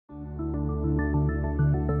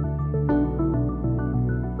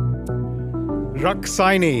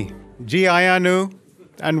Raksaini, Ji Ayanu,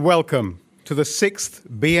 and welcome to the 6th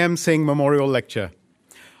BM Singh Memorial Lecture.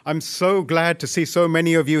 I'm so glad to see so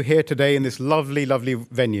many of you here today in this lovely, lovely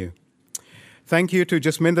venue. Thank you to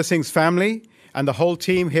Jasminder Singh's family and the whole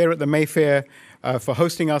team here at the Mayfair for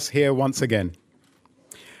hosting us here once again.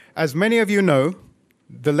 As many of you know,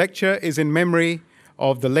 the lecture is in memory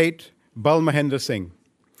of the late Bal Mahendra Singh.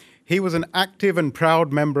 He was an active and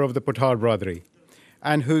proud member of the Pothohar Brotherhood,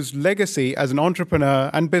 and whose legacy as an entrepreneur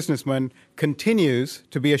and businessman continues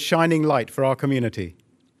to be a shining light for our community.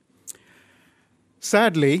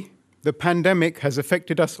 Sadly, the pandemic has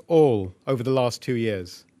affected us all over the last 2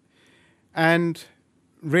 years. And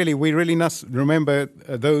really, we really must remember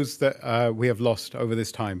those that we have lost over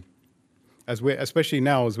this time, especially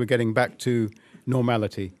now as we're getting back to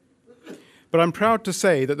normality. But I'm proud to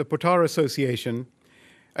say that the Pothohar Association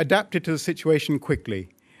adapted to the situation quickly.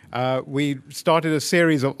 We started a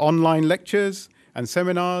series of online lectures and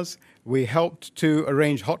seminars. We helped to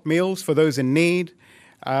arrange hot meals for those in need.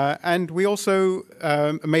 And we also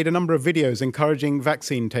made a number of videos encouraging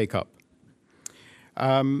vaccine take-up.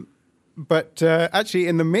 But actually,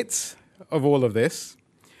 in the midst of all of this,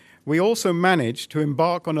 we also managed to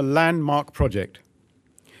embark on a landmark project.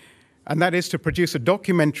 And that is to produce a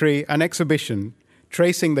documentary and exhibition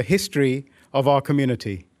tracing the history of our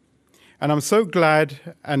community. And I'm so glad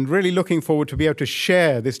and really looking forward to be able to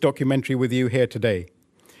share this documentary with you here today.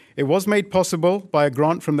 It was made possible by a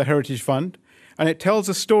grant from the Heritage Fund, and it tells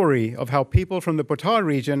a story of how people from the Pothohar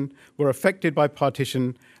region were affected by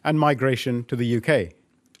partition and migration to the UK.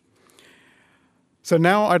 So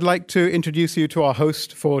now I'd like to introduce you to our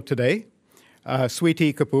host for today,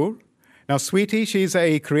 Sweetie Kapoor. Now, Sweetie, she's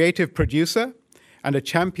a creative producer and a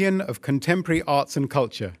champion of contemporary arts and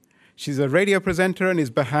culture. She's a radio presenter and is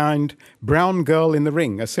behind Brown Girl in the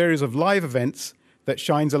Ring, a series of live events that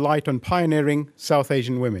shines a light on pioneering South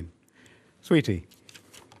Asian women. Sweetie.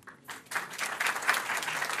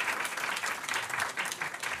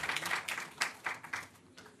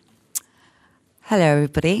 Hello,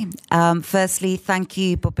 everybody. Firstly, thank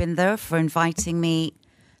you, Bhupinder, for inviting me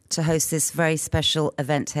to host this very special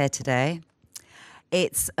event here today.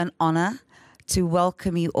 It's an honor to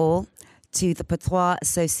welcome you all to the Pothohar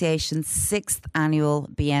Association's 6th annual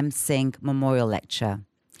BM Singh Memorial Lecture.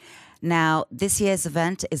 Now, this year's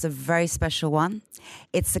event is a very special one.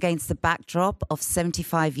 It's against the backdrop of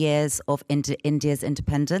 75 years of India's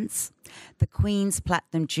independence, the Queen's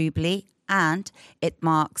Platinum Jubilee, and it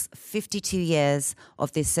marks 52 years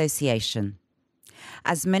of the association.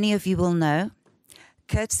 As many of you will know,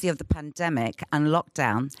 courtesy of the pandemic and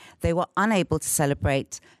lockdown, they were unable to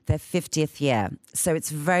celebrate their 50th year. So it's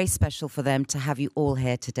very special for them to have you all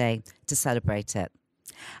here today to celebrate it.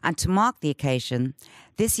 And to mark the occasion,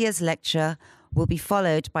 this year's lecture will be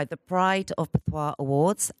followed by the Pride of Pothohar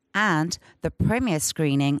Awards and the premiere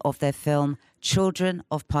screening of their film, Children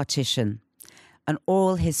of Partition, an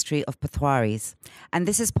oral history of Pothoharis. And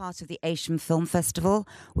this is part of the Asian Film Festival,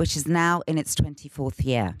 which is now in its 24th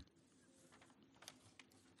year.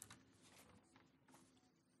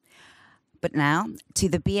 But now, to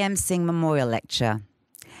the BM Singh Memorial Lecture.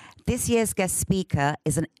 This year's guest speaker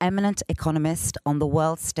is an eminent economist on the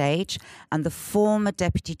world stage and the former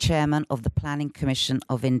Deputy Chairman of the Planning Commission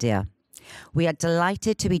of India. We are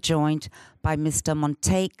delighted to be joined by Mr.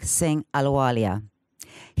 Montek Singh Ahluwalia.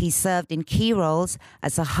 He served in key roles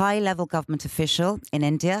as a high-level government official in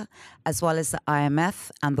India, as well as the IMF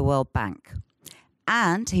and the World Bank.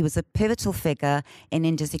 And he was a pivotal figure in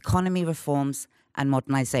India's economy reforms and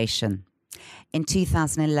modernization. In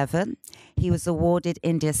 2011, he was awarded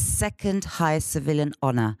India's second highest civilian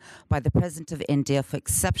honor by the President of India for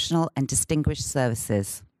exceptional and distinguished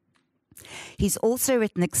services. He's also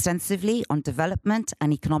written extensively on development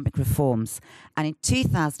and economic reforms, and in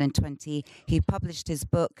 2020, he published his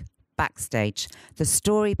book, Backstage, The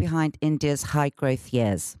Story Behind India's High Growth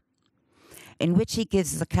Years, in which he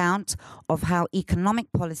gives his account of how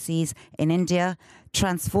economic policies in India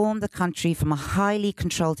transformed the country from a highly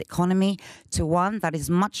controlled economy to one that is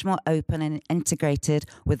much more open and integrated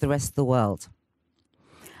with the rest of the world.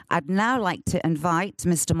 I'd now like to invite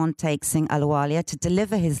Mr. Montek Singh Ahluwalia to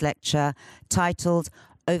deliver his lecture titled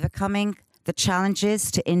Overcoming the Challenges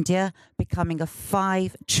to India Becoming a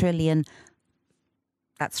 $5 Trillion,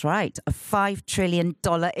 that's right, a $5 trillion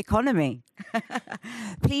economy.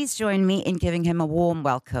 Please join me in giving him a warm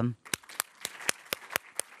welcome.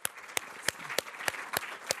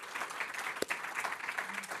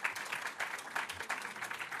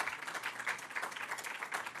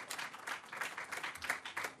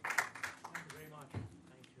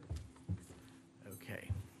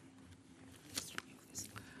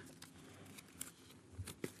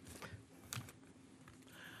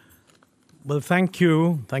 Well, thank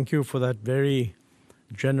you. Thank you for that very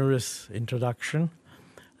generous introduction.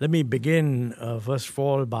 Let me begin, first of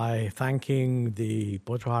all, by thanking the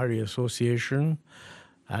Pothohari Association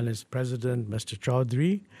and its president, Mr.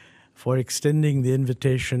 Chaudhry, for extending the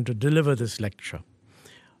invitation to deliver this lecture.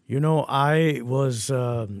 You know, I was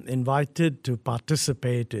invited to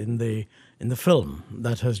participate in the film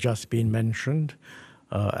that has just been mentioned,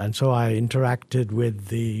 and so I interacted with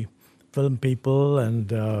the film people,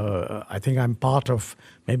 and I think I'm part of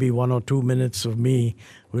maybe 1 or 2 minutes of me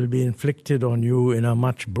will be inflicted on you in a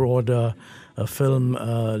much broader film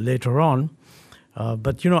later on.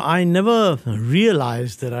 But, you know, I never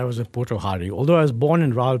realized that I was a Pothohari, although I was born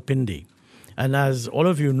in Rawalpindi. And as all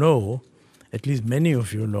of you know, at least many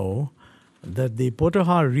of you know, that the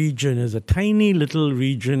Pothohar region is a tiny little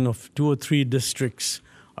region of 2 or 3 districts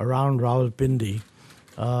around Rawalpindi,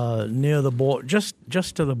 near the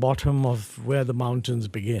just to the bottom of where the mountains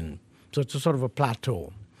begin. So it's a sort of a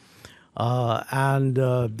plateau. And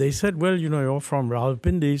they said, well, you know, you're from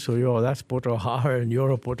Rawalpindi, so that's Pothohar and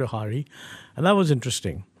you're a Pothohari. And that was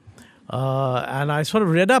interesting. And I sort of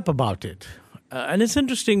read up about it. And it's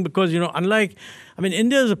interesting because, you know,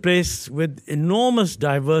 India is a place with enormous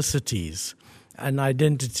diversities and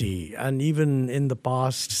identity, and even in the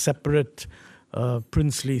past, separate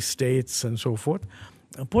princely states and so forth.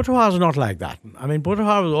 Pothohar is not like that. I mean,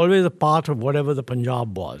 Pothohar was always a part of whatever the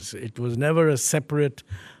Punjab was. It was never a separate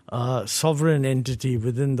sovereign entity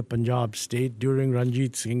within the Punjab state during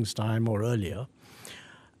Ranjit Singh's time or earlier.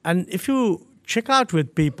 And if you check out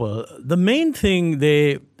with people, the main thing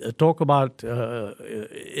they talk about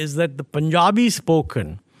is that the Punjabi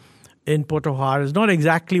spoken in Pothohar is not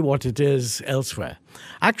exactly what it is elsewhere.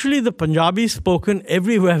 Actually, the Punjabi spoken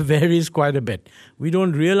everywhere varies quite a bit. We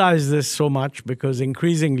don't realize this so much because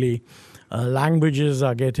increasingly languages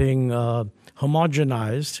are getting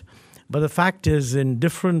homogenized. But the fact is, in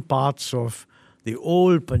different parts of the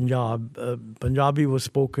old Punjab, Punjabi was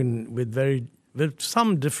spoken with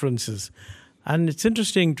some differences. And it's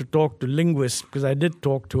interesting to talk to linguists, because I did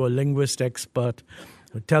talk to a linguist expert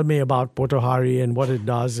who tell me about Pothohari and what it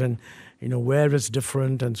does and, you know, where it's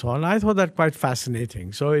different and so on. I thought that quite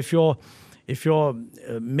fascinating. So if you're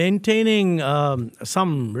maintaining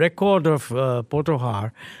some record of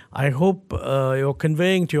Pothohar, I hope you're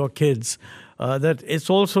conveying to your kids that it's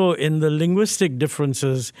also in the linguistic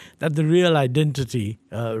differences that the real identity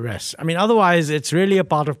rests. I mean, otherwise, it's really a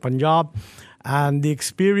part of Punjab. And the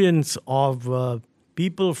experience of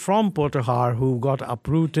people from Pothohar who got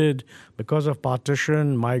uprooted because of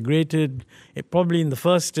partition, migrated, probably in the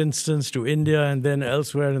first instance to India and then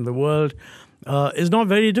elsewhere in the world, is not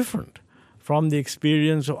very different from the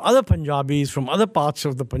experience of other Punjabis from other parts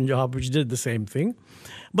of the Punjab which did the same thing.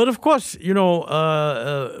 But of course, you know,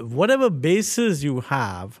 whatever basis you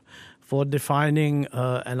have for defining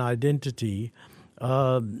an identity,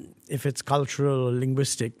 if it's cultural or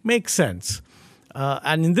linguistic, makes sense.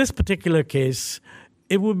 And in this particular case,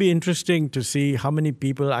 it would be interesting to see how many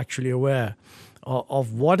people are actually aware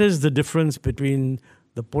of what is the difference between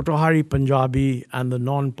the Pothohari Punjabi and the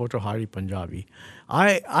non-Pothohari Punjabi.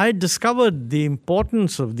 I discovered the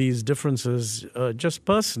importance of these differences just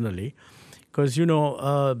personally, because, you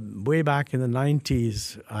know, way back in the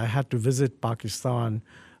 90s, I had to visit Pakistan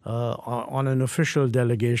on an official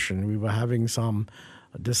delegation. We were having some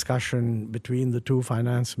discussion between the two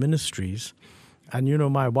finance ministries. And, you know,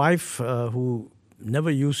 my wife, who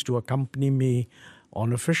never used to accompany me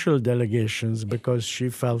on official delegations because she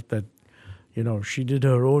felt that, you know, she did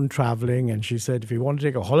her own traveling and she said, if you want to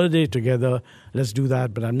take a holiday together, let's do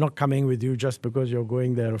that. But I'm not coming with you just because you're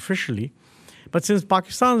going there officially. But since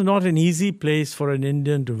Pakistan is not an easy place for an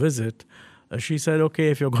Indian to visit, she said,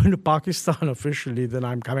 okay, if you're going to Pakistan officially, then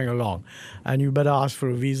I'm coming along. And you better ask for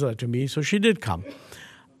a visa to me. So she did come.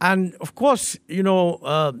 And of course, you know,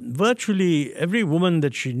 virtually every woman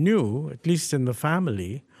that she knew, at least in the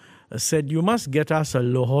family, said, you must get us a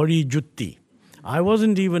Lohori Jutti. I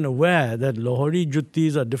wasn't even aware that Lohori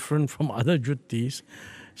Juttis are different from other Juttis.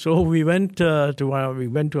 So we went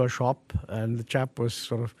to a shop, and the chap was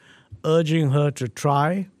sort of urging her to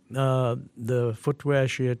try the footwear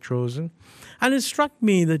she had chosen. And it struck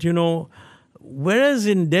me that, you know, whereas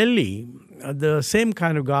in Delhi, the same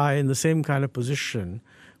kind of guy in the same kind of position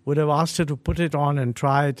would have asked her to put it on and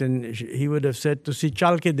try it, and he would have said, "Tusi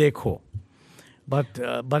chal ke dekho." But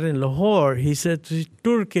in Lahore, he said, "Tusi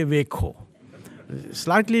tur ke vekho."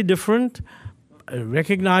 Slightly different,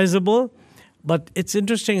 recognizable, but it's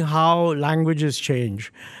interesting how languages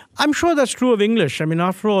change. I'm sure that's true of English. I mean,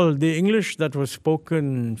 after all, the English that was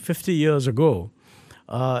spoken 50 years ago,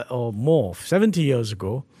 or more, 70 years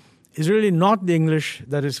ago, is really not the English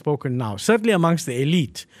that is spoken now, certainly amongst the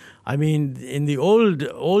elite. I mean, in the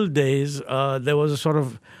old days, there was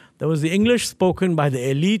the English spoken by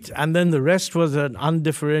the elite, and then the rest was an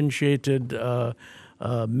undifferentiated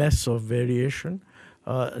mess of variation.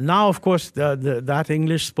 Now, of course, that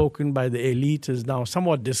English spoken by the elite is now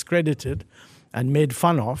somewhat discredited and made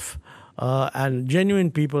fun of, and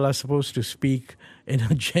genuine people are supposed to speak in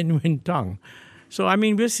a genuine tongue. So, I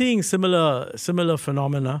mean, we're seeing similar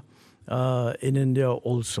phenomena in India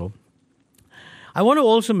also. I want to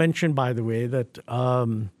also mention, by the way, that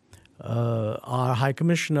our High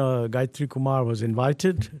Commissioner, Gayatri Kumar, was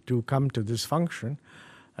invited to come to this function,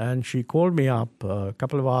 and she called me up a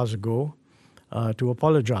couple of hours ago to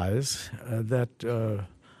apologize that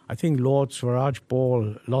I think Lord Swaraj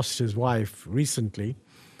Paul lost his wife recently,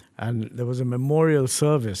 and there was a memorial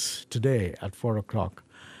service today at 4 o'clock.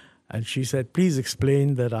 And she said, please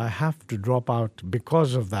explain that I have to drop out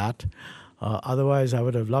because of that. Otherwise, I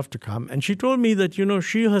would have loved to come. And she told me that,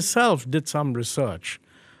 she herself did some research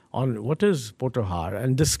on what is Pothohar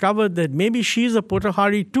and discovered that maybe she's a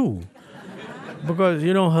Pothohari too. Because,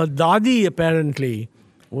 her dadi apparently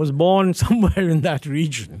was born somewhere in that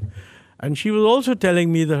region. And she was also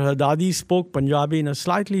telling me that her dadi spoke Punjabi in a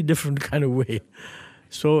slightly different kind of way.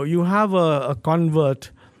 So you have a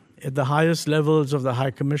convert at the highest levels of the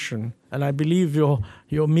High Commission, and I believe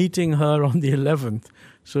you're meeting her on the 11th.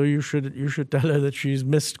 So you should tell her that she's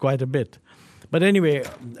missed quite a bit. But anyway,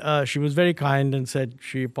 she was very kind and said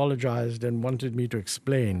she apologized and wanted me to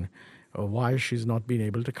explain why she's not been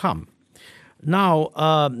able to come. Now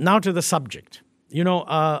to the subject.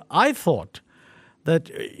 I thought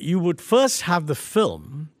that you would first have the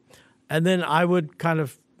film, and then I would kind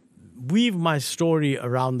of weave my story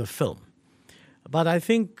around the film. But I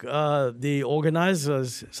think the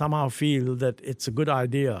organizers somehow feel that it's a good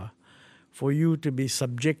idea for you to be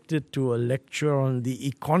subjected to a lecture on the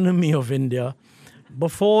economy of India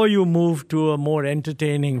before you move to a more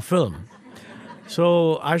entertaining film.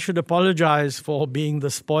 So I should apologize for being the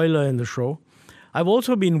spoiler in the show. I've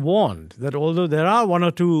also been warned that although there are one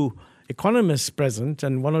or two economists present,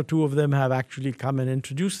 and one or two of them have actually come and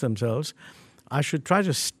introduced themselves, I should try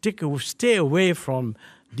to stay away from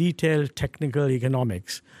detailed technical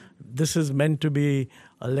economics. This is meant to be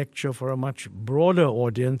a lecture for a much broader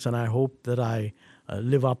audience, and I hope that I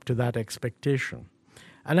live up to that expectation.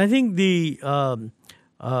 And I think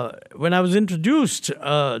when I was introduced,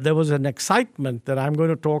 there was an excitement that I'm going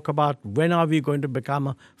to talk about when are we going to become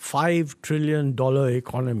a $5 trillion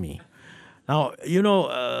economy. Now,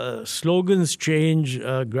 slogans change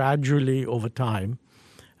gradually over time.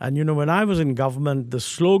 And, when I was in government, the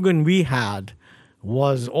slogan we had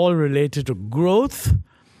was all related to growth,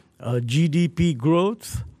 GDP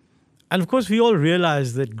growth. And, of course, we all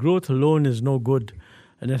realize that growth alone is no good,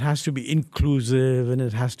 and it has to be inclusive, and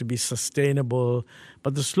it has to be sustainable.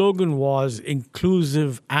 But the slogan was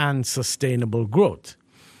inclusive and sustainable growth.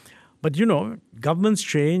 But, governments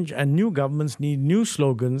change, and new governments need new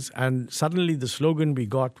slogans. And suddenly the slogan we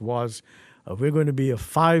got was, we're going to be a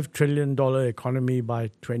 $5 trillion economy by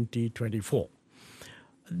 2024.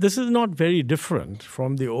 This is not very different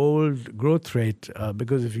from the old growth rate,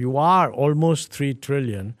 because if you are almost 3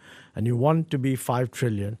 trillion and you want to be 5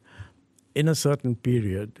 trillion in a certain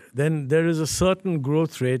period, then there is a certain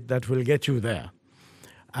growth rate that will get you there.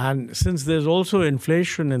 And since there's also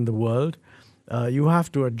inflation in the world, you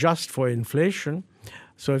have to adjust for inflation.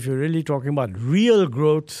 So if you're really talking about real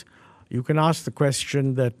growth, you can ask the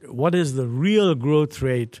question that what is the real growth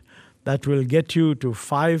rate that will get you to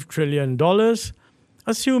 $5 trillion,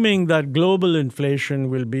 assuming that global inflation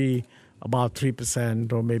will be about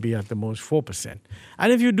 3% or maybe at the most 4%.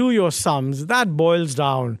 And if you do your sums, that boils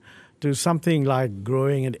down to something like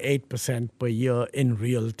growing at 8% per year in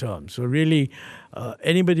real terms. So really,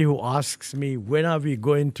 anybody who asks me, when are we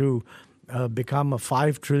going to become a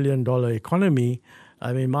 $5 trillion economy,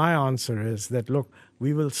 my answer is that, look,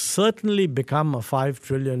 we will certainly become a $5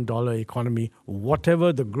 trillion economy,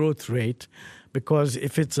 whatever the growth rate, because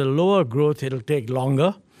if it's a lower growth, it'll take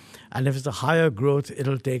longer, and if it's a higher growth,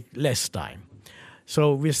 it'll take less time.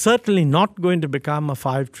 So we're certainly not going to become a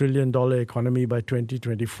 $5 trillion economy by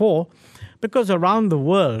 2024, because around the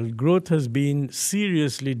world, growth has been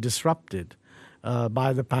seriously disrupted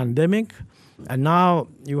by the pandemic. And now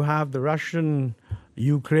you have the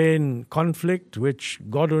Russian-Ukraine conflict, which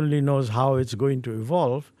God only knows how it's going to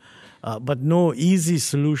evolve, but no easy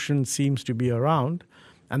solution seems to be around.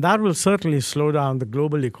 And that will certainly slow down the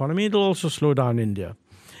global economy. It'll also slow down India.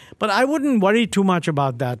 But I wouldn't worry too much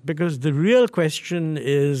about that, because the real question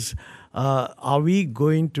is, are we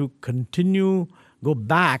going to go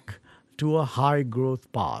back to a high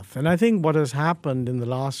growth path. And I think what has happened in the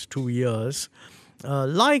last 2 years,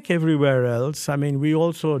 like everywhere else, I mean, we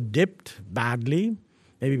also dipped badly,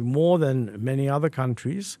 maybe more than many other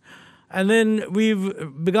countries. And then we've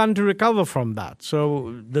begun to recover from that.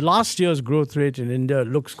 So the last year's growth rate in India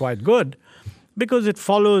looks quite good because it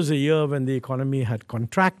follows a year when the economy had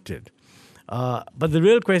contracted. But the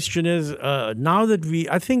real question is, now that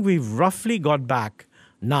I think we've roughly got back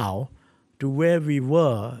now to where we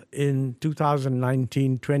were in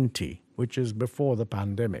 2019-20, which is before the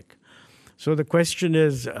pandemic. So the question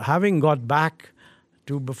is, having got back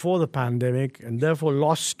to before the pandemic and therefore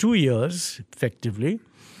lost 2 years effectively,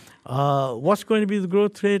 what's going to be the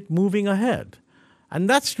growth rate moving ahead? And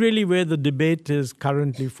that's really where the debate is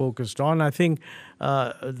currently focused on. I think,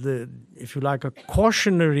 if you like, a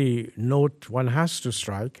cautionary note one has to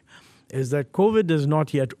strike is that COVID is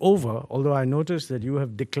not yet over, although I notice that you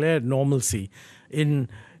have declared normalcy. And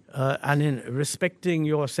in respecting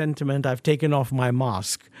your sentiment, I've taken off my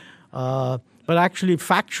mask. But actually,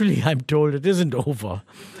 factually, I'm told it isn't over.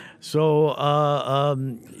 So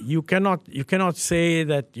you cannot say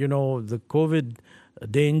that, the COVID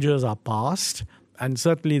dangers are past, and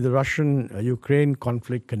certainly the Russian-Ukraine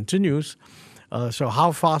conflict continues. So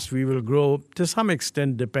how fast we will grow, to some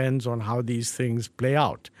extent, depends on how these things play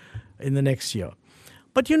out in the next year.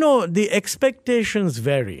 But, the expectations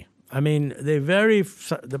vary. I mean, they vary.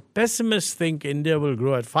 The pessimists think India will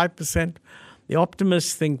grow at 5%. The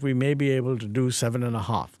optimists think we may be able to do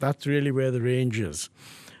 7.5%. That's really where the range is.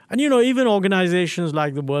 And, even organizations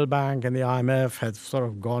like the World Bank and the IMF have sort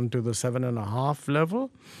of gone to the 7.5 level.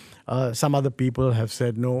 Some other people have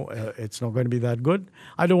said, no, it's not going to be that good.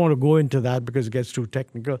 I don't want to go into that because it gets too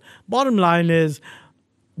technical. Bottom line is,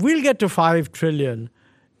 we'll get to 5 trillion,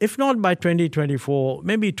 if not by 2024,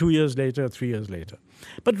 maybe 2 years later, 3 years later.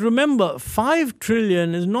 But remember, 5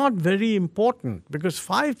 trillion is not very important because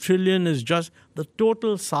 5 trillion is just the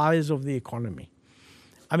total size of the economy.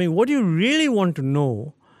 I mean, what you really want to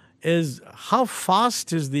know is how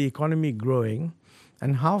fast is the economy growing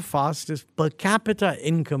and how fast is per capita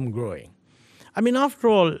income growing. I mean, after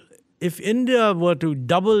all, if India were to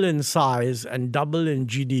double in size and double in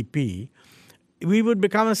GDP, we would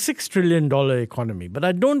become a $6 trillion economy. But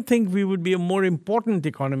I don't think we would be a more important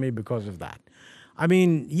economy because of that. I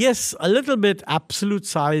mean, yes, a little bit absolute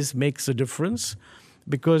size makes a difference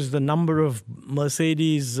because the number of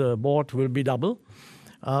Mercedes bought will be double.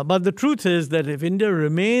 But the truth is that if India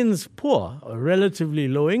remains poor, or relatively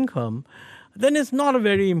low income, then it's not a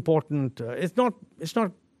very important, it's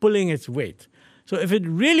not pulling its weight. So if it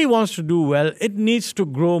really wants to do well, it needs to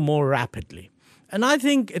grow more rapidly. And I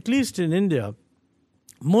think, at least in India,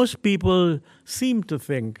 most people seem to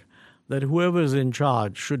think that whoever is in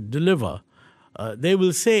charge should deliver. They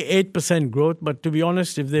will say 8% growth, but to be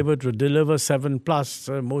honest, if they were to deliver 7 plus,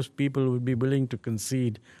 most people would be willing to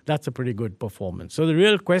concede that's a pretty good performance. So the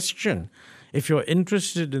real question, if you're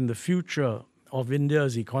interested in the future of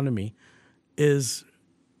India's economy, is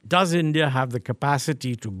does India have the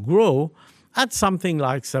capacity to grow at something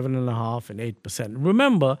like 7.5% and 8%?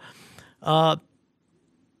 Remember,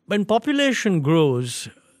 when population grows,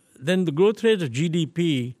 then the growth rate of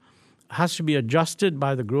GDP has to be adjusted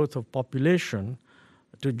by the growth of population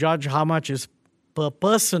to judge how much is per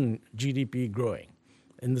person GDP growing.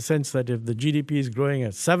 In the sense that if the GDP is growing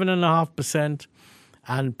at 7.5%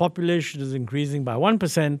 and population is increasing by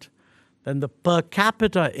 1%, then the per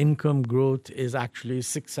capita income growth is actually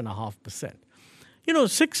 6.5%.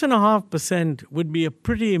 6.5% would be a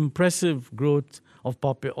pretty impressive growth of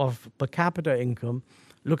per capita income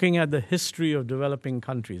looking at the history of developing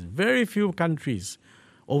countries. Very few countries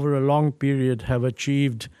over a long period have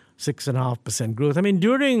achieved 6.5% growth. I mean,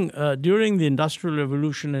 during the Industrial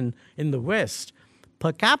Revolution in the West,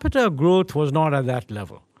 per capita growth was not at that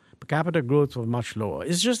level. Per capita growth was much lower.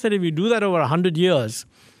 It's just that if you do that over 100 years,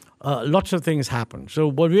 lots of things happen. So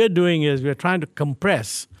what we're doing is we're trying to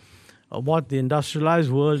compress what the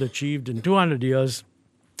industrialized world achieved in 200 years,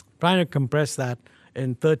 trying to compress that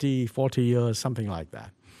in 30, 40 years, something like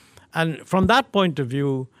that. And from that point of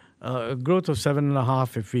view, a growth of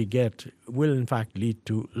 7.5, if we get, will in fact lead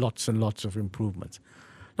to lots and lots of improvements.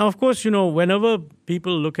 Now, of course, whenever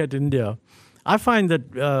people look at India, I find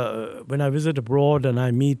that when I visit abroad and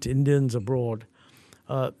I meet Indians abroad,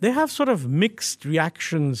 they have sort of mixed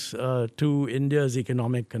reactions to India's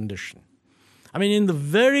economic condition. I mean, in the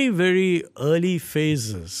very, very early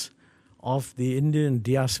phases of the Indian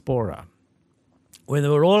diaspora, when they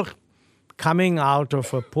were all coming out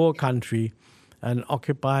of a poor country and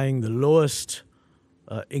occupying the lowest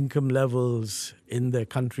income levels in their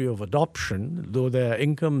country of adoption, though their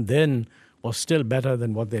income then or still better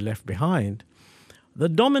than what they left behind. The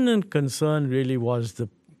dominant concern really was the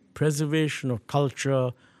preservation of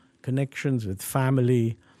culture, connections with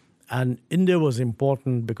family, and India was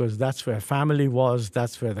important because that's where family was,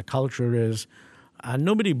 that's where the culture is, and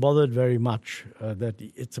nobody bothered very much that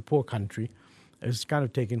it's a poor country. It was kind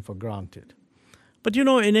of taken for granted. But in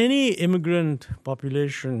any immigrant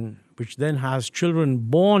population which then has children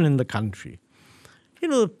born in the country,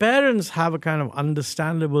 the parents have a kind of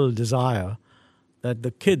understandable desire that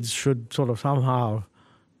the kids should sort of somehow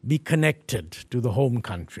be connected to the home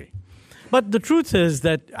country. But the truth is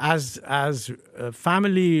that as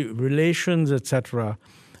family relations, etc.,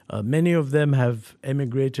 many of them have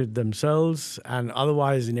emigrated themselves, and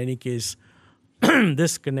otherwise, in any case,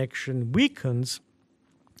 this connection weakens.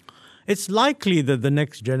 It's likely that the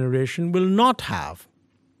next generation will not have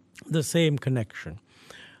the same connection.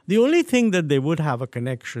 The only thing that they would have a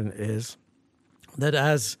connection is that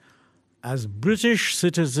as British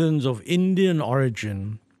citizens of Indian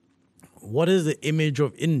origin, what is the image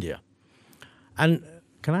of India? And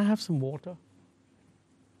can I have some water?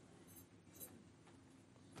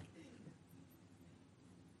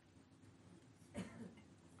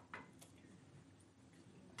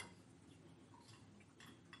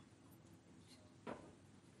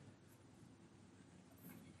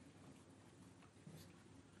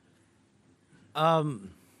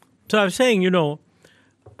 So I was saying,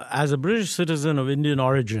 as a British citizen of Indian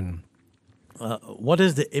origin, what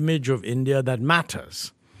is the image of India that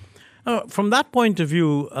matters? From that point of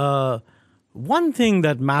view, one thing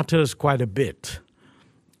that matters quite a bit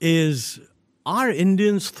is, are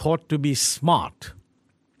Indians thought to be smart?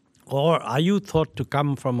 Or are you thought to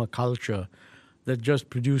come from a culture that just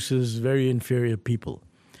produces very inferior people?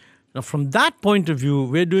 Now, from that point of view,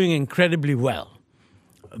 we're doing incredibly well.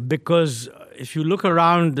 Because if you look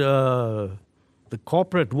around the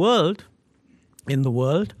corporate world, in the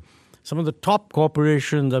world, some of the top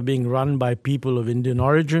corporations are being run by people of Indian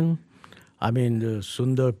origin. I mean, the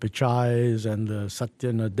Sundar Pichais and the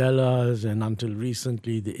Satya Nadellas, and until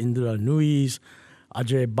recently, the Indra Nuis,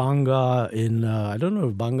 Ajay Banga in, I don't know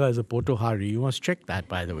if Banga is a Pothohari. You must check that,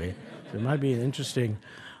 by the way. So it might be an interesting...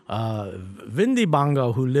 Vindi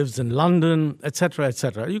Banga, who lives in London, etc.,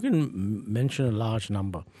 etc. You can mention a large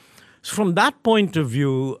number. So from that point of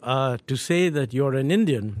view, to say that you're an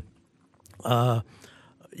Indian,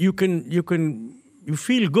 you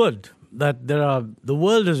feel good that the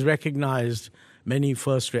world has recognized many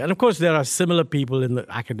first rate. And of course, there are similar people in the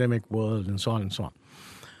academic world and so on and so on.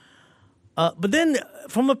 But then,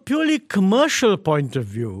 from a purely commercial point of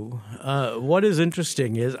view, what is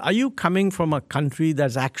interesting is, are you coming from a country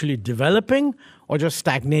that's actually developing or just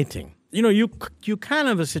stagnating? You can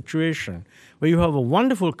have a situation where you have a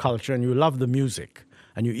wonderful culture and you love the music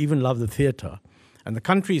and you even love the theater, and the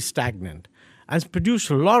country is stagnant and it's produced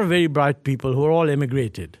a lot of very bright people who are all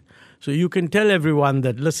emigrated. So you can tell everyone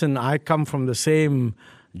that, listen, I come from the same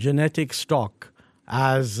genetic stock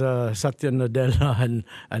as Satya Nadella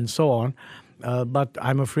and so on, but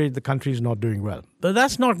I'm afraid the country is not doing well. But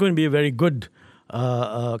that's not going to be a very good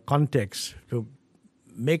context to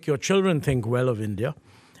make your children think well of India.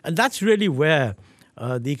 And that's really where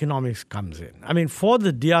the economics comes in. I mean, for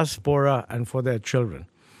the diaspora and for their children,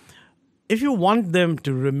 if you want them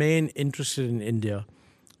to remain interested in India,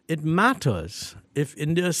 it matters if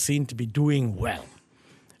India is seen to be doing well.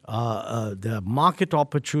 There are market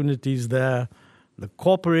opportunities there. The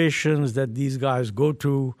corporations that these guys go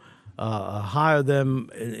to hire them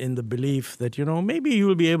in the belief that, maybe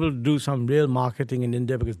you'll be able to do some real marketing in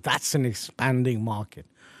India because that's an expanding market.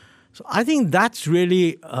 So I think that's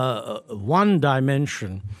really one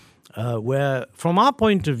dimension where, from our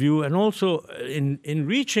point of view, and also in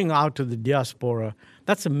reaching out to the diaspora,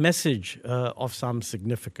 that's a message of some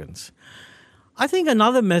significance. I think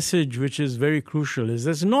another message which is very crucial is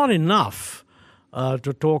there's not enough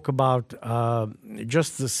to talk about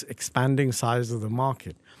just this expanding size of the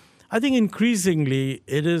market. I think increasingly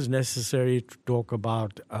it is necessary to talk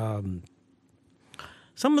about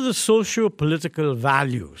some of the socio-political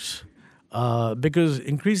values, because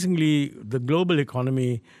increasingly the global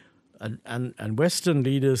economy and Western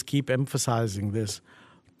leaders keep emphasizing this,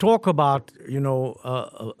 talk about,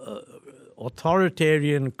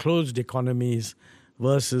 authoritarian, closed economies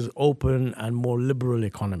versus open and more liberal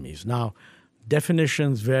economies. Now,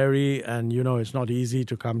 definitions vary, and, it's not easy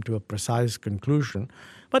to come to a precise conclusion.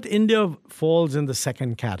 But India falls in the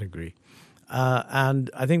second category. And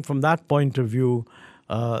I think from that point of view,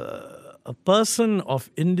 a person of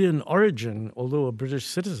Indian origin, although a British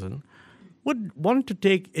citizen, would want to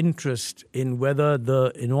take interest in whether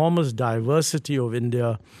the enormous diversity of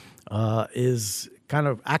India is kind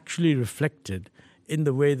of actually reflected in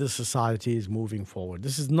the way the society is moving forward.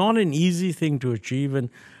 This is not an easy thing to achieve, and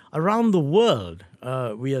around the world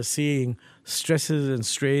we are seeing stresses and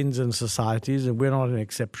strains in societies, and we're not an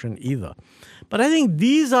exception either. But I think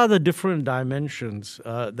these are the different dimensions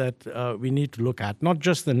that we need to look at, not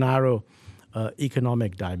just the narrow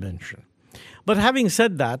economic dimension. But having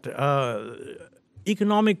said that,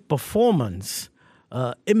 economic performance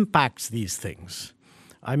impacts these things.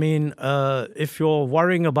 I mean, if you're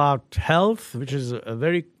worrying about health, which is a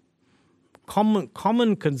very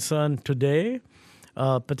common concern today,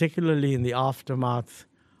 particularly in the aftermath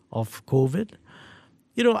of COVID,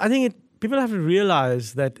 I think people have to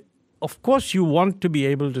realize that, of course, you want to be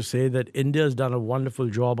able to say that India has done a wonderful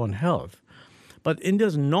job on health. But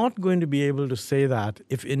India's not going to be able to say that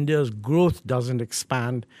if India's growth doesn't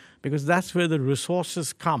expand, because that's where the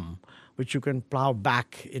resources come, which you can plow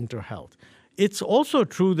back into health. It's also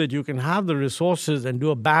true that you can have the resources and do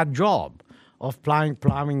a bad job of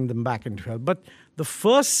plowing them back into health. But the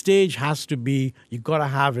first stage has to be you've got to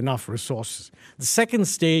have enough resources. The second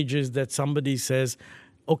stage is that somebody says,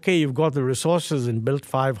 okay, you've got the resources and built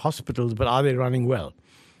 5 hospitals, but are they running well?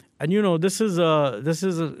 And this is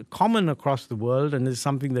a common across the world, and is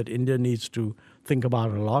something that India needs to think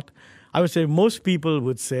about a lot. I would say most people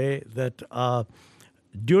would say that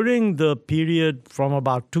during the period from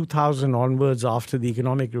about 2000 onwards, after the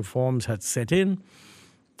economic reforms had set in,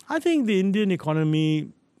 I think the Indian economy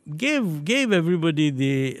gave everybody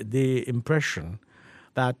the impression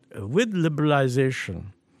that with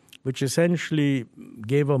liberalization, which essentially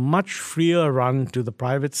gave a much freer run to the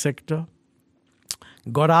private sector,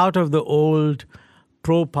 got out of the old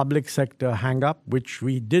pro-public sector hang-up, which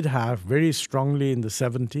we did have very strongly in the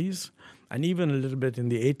 70s and even a little bit in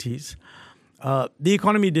the 80s, the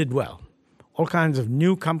economy did well. All kinds of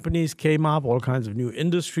new companies came up, all kinds of new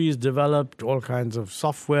industries developed, all kinds of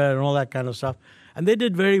software and all that kind of stuff, and they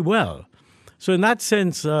did very well. So in that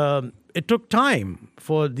sense, it took time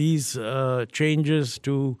for these changes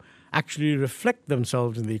to actually reflect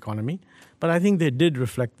themselves in the economy. But I think they did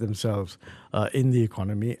reflect themselves in the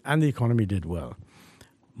economy, and the economy did well.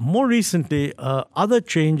 More recently, other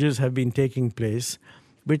changes have been taking place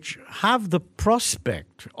which have the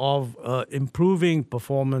prospect of improving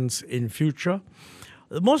performance in future.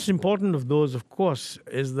 The most important of those, of course,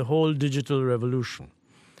 is the whole digital revolution.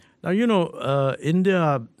 Now,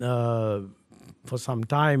 India for some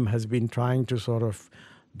time has been trying to sort of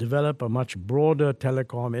develop a much broader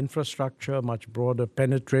telecom infrastructure, much broader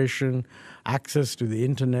penetration, access to the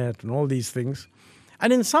internet, and all these things.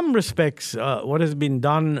 And in some respects, what has been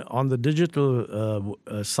done on the digital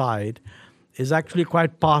side is actually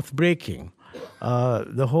quite path-breaking.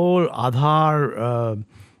 The whole Aadhaar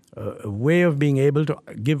way of being able to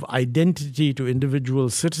give identity to individual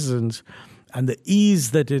citizens and the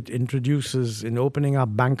ease that it introduces in opening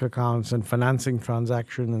up bank accounts and financing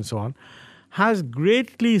transactions and so on has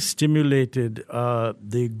greatly stimulated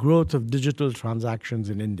the growth of digital transactions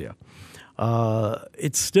in India.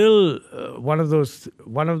 It's still one of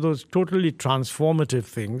those totally transformative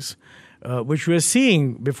things which we're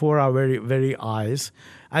seeing before our very, very eyes,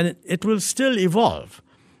 and it will still evolve.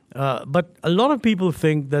 But a lot of people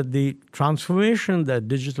think that the transformation that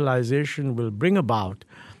digitalization will bring about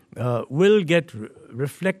will get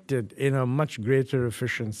reflected in a much greater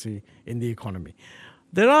efficiency in the economy.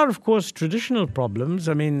 There are, of course, traditional problems.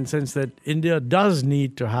 I mean, in the sense that India does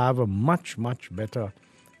need to have a much, much better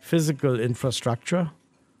physical infrastructure.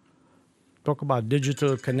 Talk about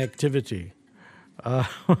digital connectivity.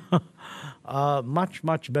 Much,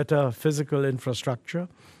 much better physical infrastructure.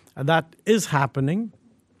 And that is happening.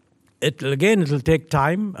 It'll take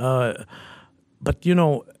time. But,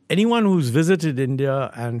 anyone who's visited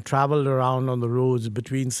India and traveled around on the roads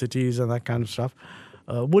between cities and that kind of stuff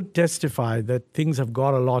would testify that things have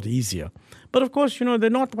got a lot easier. But of course, they're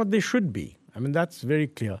not what they should be. I mean, that's very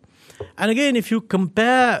clear. And again, if you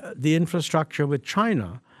compare the infrastructure with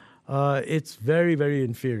China, it's very, very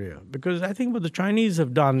inferior. Because I think what the Chinese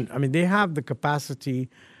have done, I mean, they have the capacity,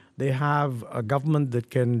 they have a government that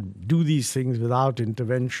can do these things without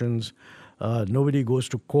interventions. Nobody goes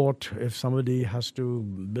to court if somebody has to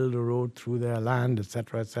build a road through their land,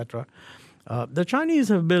 etc., etc. The Chinese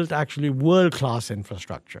have built actually world-class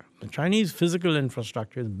infrastructure. The Chinese physical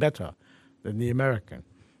infrastructure is better than the American.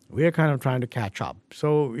 We're kind of trying to catch up.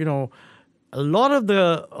 So, a lot of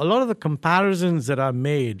the comparisons that are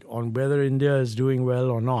made on whether India is doing well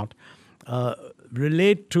or not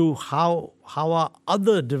relate to how are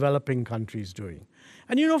other developing countries doing.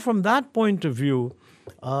 And, from that point of view,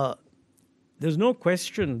 there's no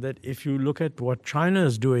question that if you look at what China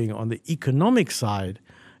is doing on the economic side,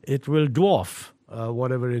 it will dwarf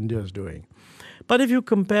whatever India is doing. But if you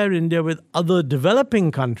compare India with other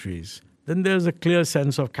developing countries, then there's a clear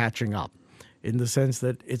sense of catching up, in the sense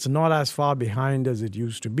that it's not as far behind as it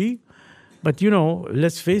used to be. But,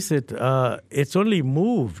 let's face it, it's only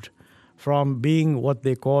moved from being what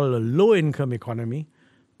they call a low-income economy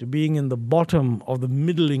to being in the bottom of the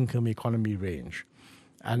middle-income economy range.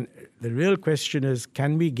 And the real question is,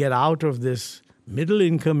 can we get out of this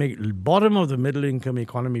bottom of the middle-income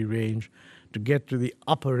economy range to get to the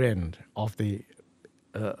upper end of the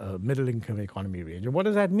middle-income economy range? And what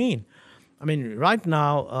does that mean? I mean, right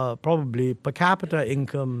now, probably per capita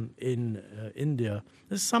income in India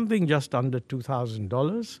is something just under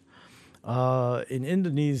 $2,000. In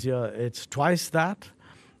Indonesia, it's twice that.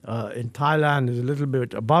 In Thailand, it's a little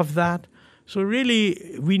bit above that. So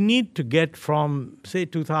really, we need to get from, say,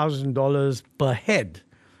 $2,000 per head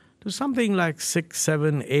to something like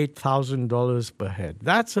 $6,000, $7,000, $8,000 per head.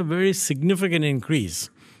 That's a very significant increase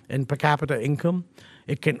in per capita income.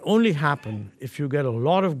 It can only happen if you get a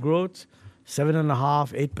lot of growth,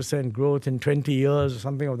 7.5%, 8% growth in 20 years or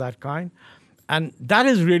something of that kind. And that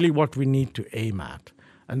is really what we need to aim at.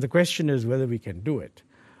 And the question is whether we can do it.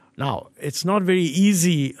 Now, it's not very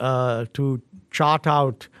easy to chart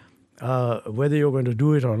out whether you're going to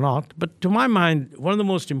do it or not. But to my mind, one of the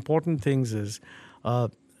most important things is,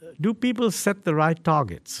 do people set the right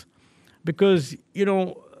targets? Because,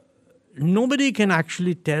 nobody can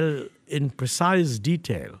actually tell in precise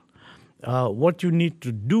detail what you need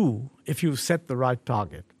to do if you set the right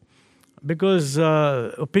target. Because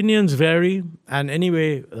opinions vary, and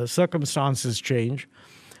anyway, circumstances change.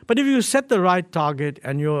 But if you set the right target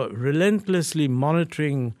and you're relentlessly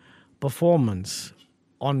monitoring performance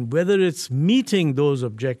on whether it's meeting those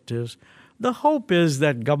objectives, the hope is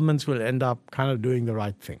that governments will end up kind of doing the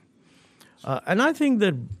right thing. And I think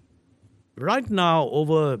that right now,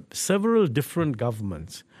 over several different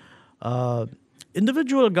governments,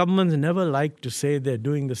 individual governments never like to say they're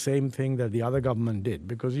doing the same thing that the other government did,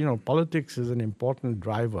 because, politics is an important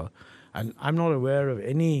driver. And I'm not aware of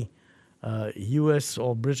any US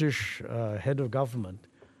or British head of government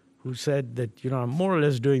who said that, I'm more or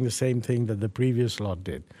less doing the same thing that the previous lot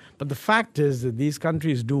did. But the fact is that these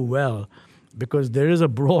countries do well because there is a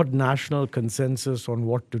broad national consensus on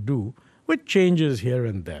what to do, which changes here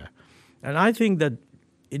and there. And I think that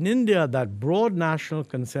in India, that broad national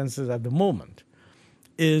consensus at the moment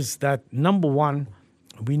is that, number one,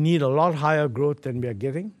 we need a lot higher growth than we are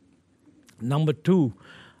getting. Number two,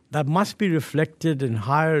 that must be reflected in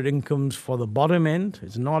higher incomes for the bottom end.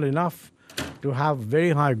 It's not enough to have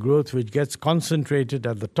very high growth which gets concentrated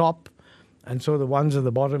at the top, and so the ones at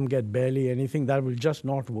the bottom get barely anything. That will just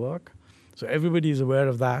not work. So everybody is aware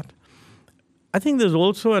of that. I think there's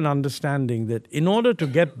also an understanding that in order to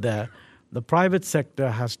get there, the private sector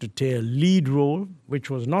has to take a lead role, which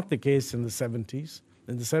was not the case in the 70s.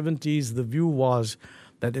 In the 70s, the view was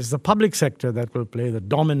that it's the public sector that will play the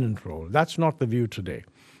dominant role. That's not the view today.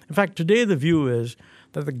 In fact, today the view is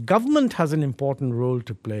that the government has an important role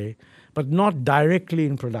to play, but not directly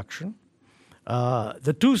in production.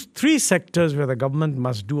 The three sectors where the government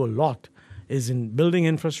must do a lot is in building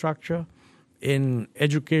infrastructure, in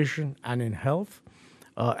education, and in health.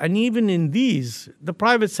 And even in these, the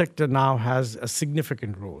private sector now has a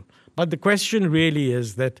significant role. But the question really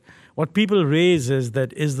is that what people raise is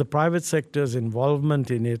that is the private sector's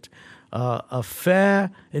involvement in it a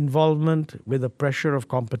fair involvement with the pressure of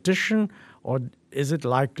competition, or is it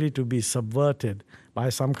likely to be subverted by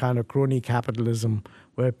some kind of crony capitalism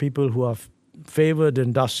where people who are favored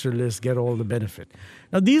industrialists get all the benefit?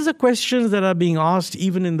 Now, these are questions that are being asked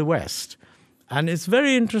even in the West. And it's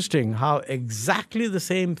very interesting how exactly the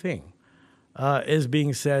same thing is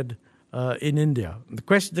being said in India. The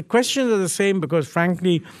questions are the same because,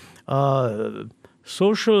 frankly,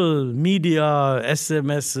 social media,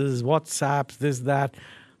 SMSs, WhatsApps, this, that,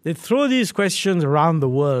 they throw these questions around the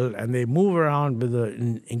world and they move around with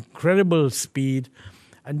an incredible speed.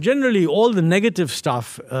 And generally, all the negative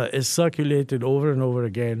stuff is circulated over and over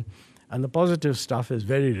again. And the positive stuff is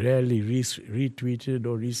very rarely retweeted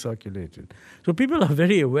or recirculated. So people are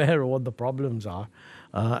very aware of what the problems are.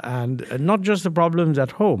 And not just the problems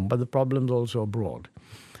at home, but the problems also abroad.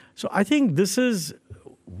 So I think this is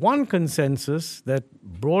one consensus that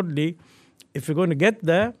broadly, if we're going to get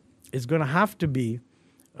there, it's going to have to be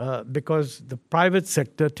because the private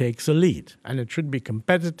sector takes a lead. And it should be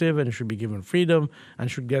competitive and it should be given freedom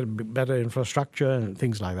and should get better infrastructure and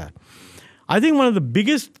things like that. I think one of the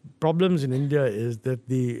biggest problems in India is that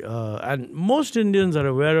and most Indians are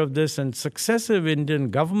aware of this, and successive Indian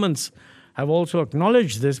governments have also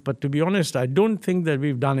acknowledged this, but to be honest, I don't think that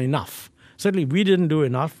we've done enough. Certainly, we didn't do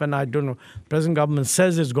enough, and I don't know, the present government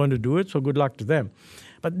says it's going to do it, so good luck to them.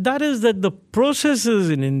 But that is that the processes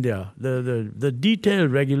in India, the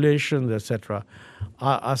detailed regulations, etc.,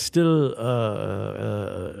 are still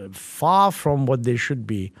far from what they should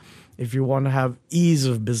be if you want to have ease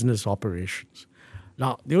of business operations.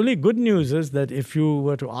 Now, the only good news is that if you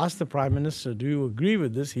were to ask the Prime Minister, do you agree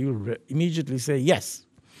with this, he will immediately say yes.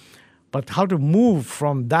 But how to move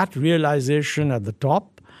from that realization at the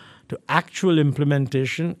top to actual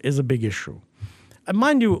implementation is a big issue. And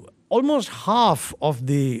mind you, almost half of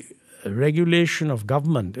the regulation of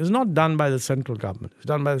government is not done by the central government. It's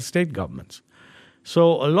done by the state governments.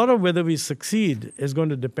 So a lot of whether we succeed is going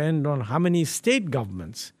to depend on how many state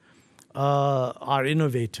governments are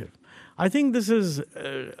innovative. I think this is,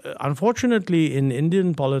 unfortunately, in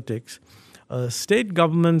Indian politics, state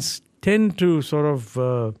governments tend to sort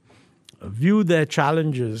of view their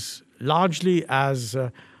challenges largely as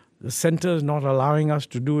the center is not allowing us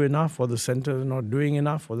to do enough, or the center is not doing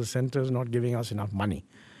enough, or the center is not giving us enough money.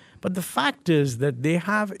 But the fact is that they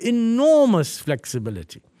have enormous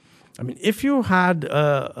flexibility. I mean, if you had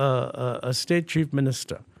a state chief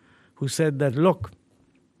minister who said that, look,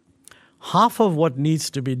 half of what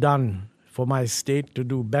needs to be done for my state to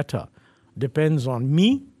do better depends on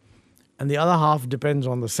me, and the other half depends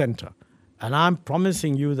on the center. And I'm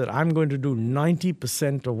promising you that I'm going to do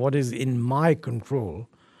 90% of what is in my control,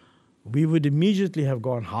 we would immediately have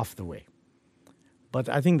gone half the way. But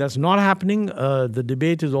I think that's not happening. The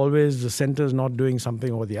debate is always the center is not doing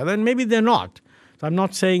something or the other, and maybe they're not. So I'm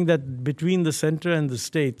not saying that between the center and the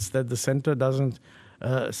states that the center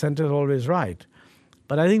center is always right.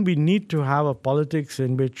 But I think we need to have a politics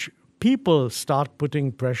in which people start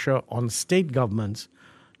putting pressure on state governments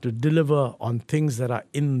to deliver on things that are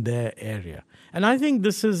in their area. And I think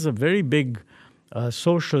this is a very big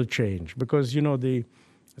social change because, you know,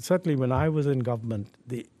 certainly when I was in government,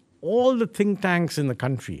 all the think tanks in the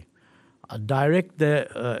country direct their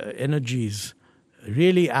energies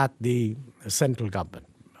really at the central government.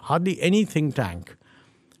 Hardly any think tank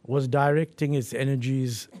was directing its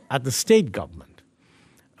energies at the state government.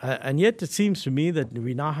 And yet it seems to me that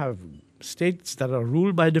we now have states that are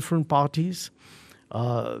ruled by different parties.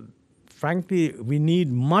 Frankly, we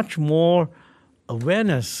need much more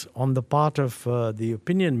awareness on the part of the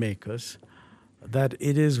opinion makers that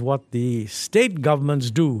it is what the state governments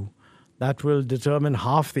do that will determine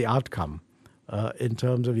half the outcome in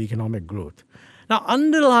terms of economic growth. Now,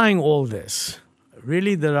 underlying all this,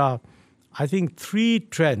 really there are, I think, three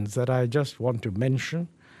trends that I just want to mention,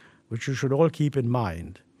 which you should all keep in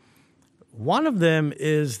mind. One of them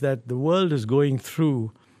is that the world is going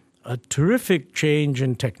through a terrific change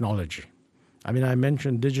in technology. I mean, I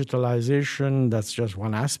mentioned digitalization, that's just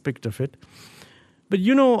one aspect of it. But,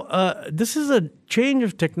 you know, this is a change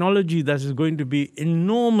of technology that is going to be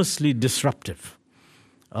enormously disruptive.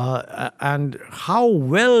 And how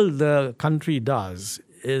well the country does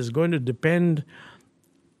is going to depend,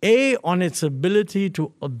 A, on its ability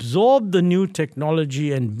to absorb the new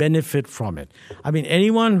technology and benefit from it. I mean,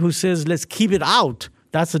 anyone who says, let's keep it out,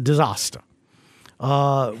 that's a disaster.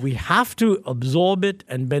 We have to absorb it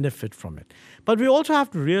and benefit from it. But we also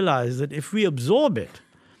have to realize that if we absorb it,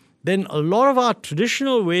 then a lot of our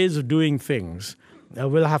traditional ways of doing things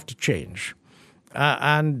will have to change.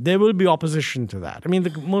 And there will be opposition to that. I mean,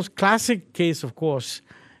 the most classic case, of course,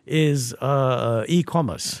 is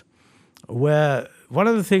e-commerce, where one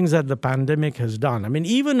of the things that the pandemic has done, I mean,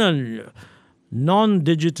 even a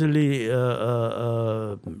non-digitally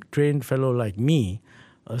trained fellow like me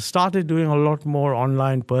started doing a lot more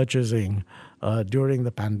online purchasing during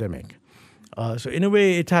the pandemic. So in a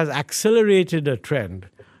way, it has accelerated a trend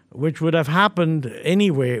which would have happened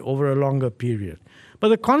anyway over a longer period. But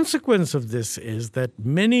the consequence of this is that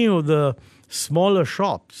many of the smaller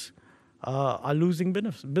shops are losing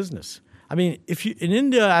business. I mean, in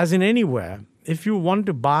India, as in anywhere, if you want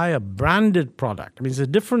to buy a branded product, I mean, it's a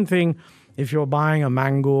different thing if you're buying a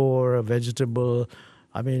mango or a vegetable.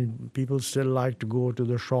 I mean, people still like to go to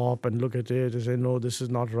the shop and look at it and say, no, this is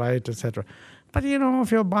not right, etc. But, you know,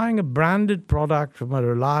 if you're buying a branded product from a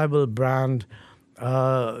reliable brand,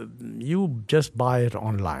 you just buy it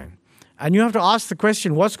online. And you have to ask the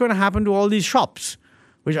question, what's going to happen to all these shops,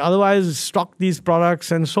 which otherwise stock these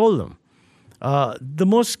products and sold them? The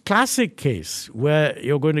most classic case where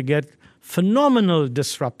you're going to get phenomenal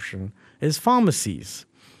disruption is pharmacies.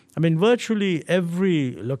 I mean, virtually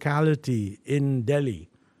every locality in Delhi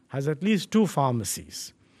has at least 2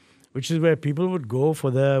 pharmacies, which is where people would go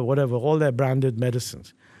for their, all their branded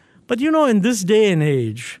medicines. But, you know, in this day and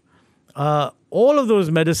age, All of those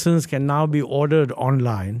medicines can now be ordered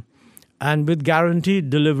online and with guaranteed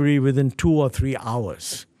delivery within 2 or 3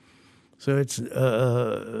 hours. So it's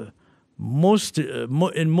in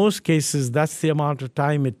most cases, that's the amount of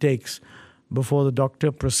time it takes before the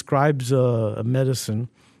doctor prescribes a medicine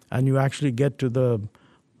and you actually get to the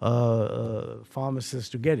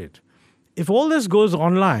pharmacist to get it. If all this goes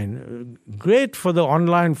online, great for the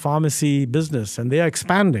online pharmacy business, and they are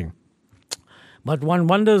expanding. But one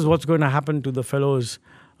wonders what's going to happen to the fellows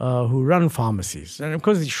who run pharmacies. And of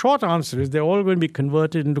course, the short answer is they're all going to be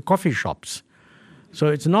converted into coffee shops. So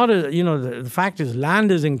it's not the fact is land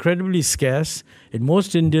is incredibly scarce in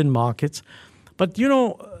most Indian markets. But,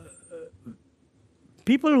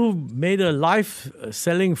 people who've made a life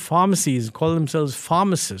selling pharmacies call themselves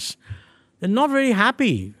pharmacists. They're not very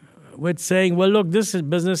happy with saying, well, look, this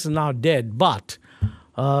business is now dead, but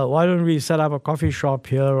why don't we set up a coffee shop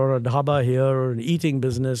here or a dhaba here or an eating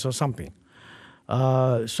business or something?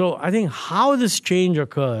 So I think how this change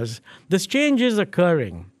occurs, this change is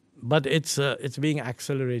occurring, but it's being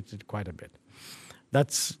accelerated quite a bit.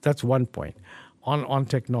 That's one point on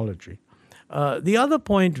technology. The other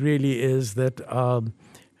point really is that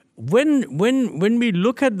when we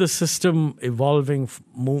look at the system evolving,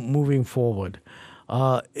 moving forward,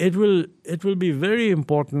 it will be very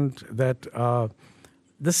important that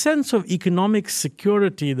the sense of economic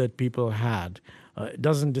security that people had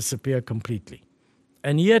doesn't disappear completely.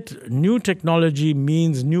 And yet, new technology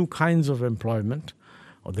means new kinds of employment,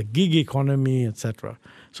 or the gig economy, etc.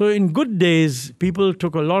 So in good days, people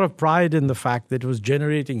took a lot of pride in the fact that it was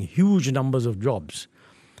generating huge numbers of jobs.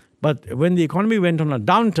 But when the economy went on a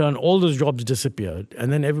downturn, all those jobs disappeared.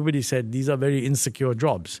 And then everybody said, these are very insecure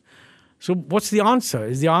jobs. So what's the answer?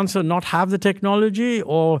 Is the answer not have the technology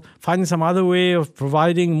or find some other way of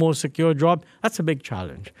providing more secure job? That's a big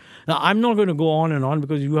challenge. Now, I'm not going to go on and on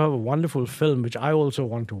because you have a wonderful film, which I also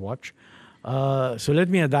want to watch. So let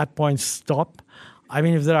me at that point stop. I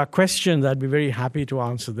mean, if there are questions, I'd be very happy to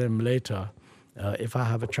answer them later if I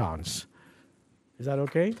have a chance. Is that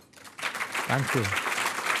okay? Thank you.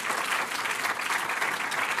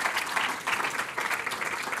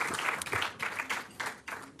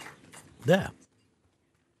 There.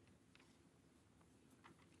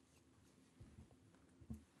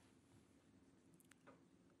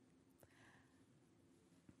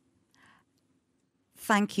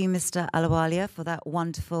 Thank you, Mr. Ahluwalia, for that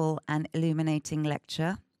wonderful and illuminating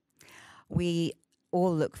lecture. We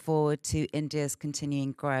all look forward to India's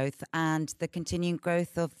continuing growth and the continuing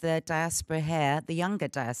growth of the diaspora here, the younger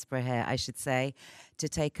diaspora here, I should say, to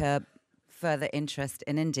take a further interest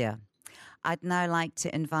in India. I'd now like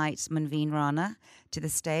to invite Manveen Rana to the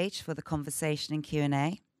stage for the conversation and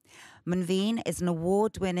Q&A. Manveen is an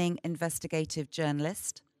award-winning investigative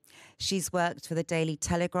journalist. She's worked for the Daily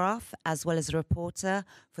Telegraph as well as a reporter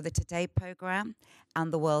for the Today programme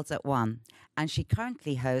and The World at One. And she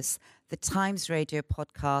currently hosts the Times Radio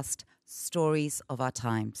podcast, Stories of Our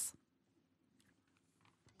Times.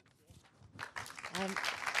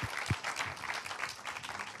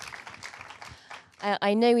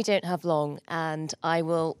 I know we don't have long, and I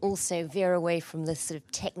will also veer away from the sort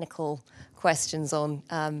of technical questions on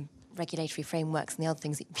regulatory frameworks and the other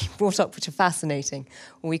things that you brought up, which are fascinating.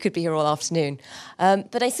 We could be here all afternoon.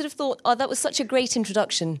 But I sort of thought, that was such a great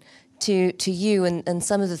introduction to you and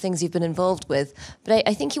some of the things you've been involved with. But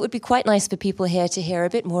I think it would be quite nice for people here to hear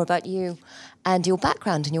a bit more about you and your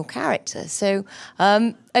background and your character. So,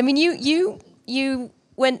 I mean, you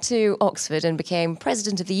went to Oxford and became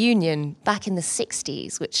president of the Union back in the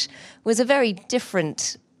 60s, which was a very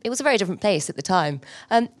different place at the time.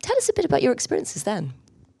 Tell us a bit about your experiences then.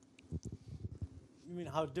 You mean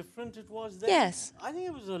how different it was then? Yes. I think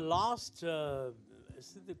it was the last the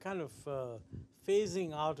kind of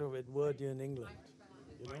phasing out of Edwardian England.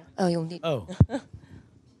 You know? Oh, you'll need... Oh. Is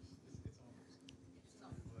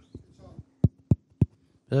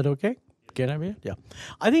that okay? Can I be? Yeah.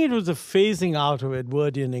 I think it was the phasing out of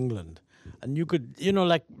Edwardian England. And you could,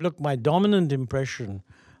 look, my dominant impression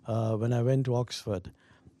when I went to Oxford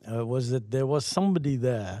was that there was somebody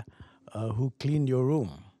there who cleaned your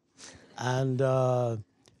room. And, I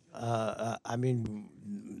mean,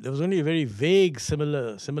 there was only a very vague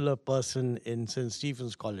similar person in St.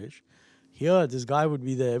 Stephen's College. Here, this guy would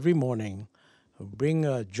be there every morning, bring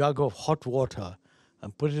a jug of hot water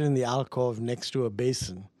and put it in the alcove next to a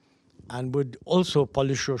basin, and would also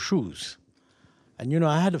polish your shoes. And,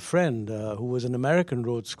 I had a friend who was an American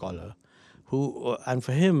Rhodes Scholar, and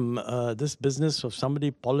for him, this business of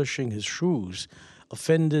somebody polishing his shoes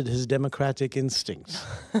offended his democratic instincts.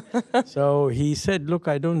 So he said, look,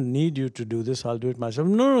 I don't need you to do this, I'll do it myself.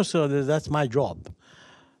 No, sir, that's my job.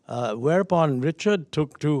 whereupon Richard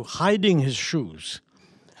took to hiding his shoes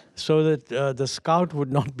so that the scout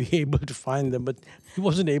would not be able to find them, but he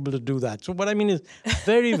wasn't able to do that. So what I mean is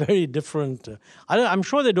very, very different. I'm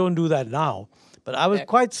sure they don't do that now, but I was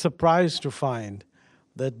quite surprised to find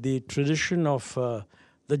that the tradition of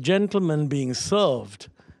the gentleman being served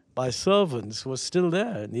by servants was still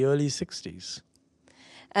there in the early 60s.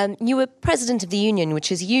 You were president of the union,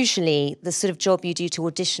 which is usually the sort of job you do to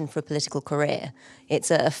audition for a political career.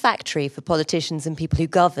 It's a factory for politicians and people who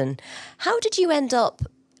govern. How did you end up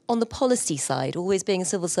on the policy side, always being a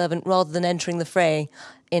civil servant rather than entering the fray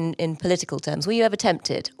in political terms? Were you ever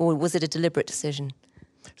tempted, or was it a deliberate decision?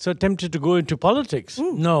 So tempted to go into politics?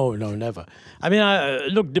 No, never. I mean,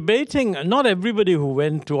 look, debating, not everybody who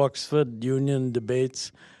went to Oxford Union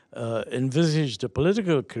debates envisaged a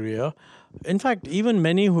political career. In fact, even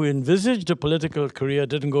many who envisaged a political career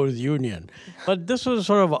didn't go to the union. But this was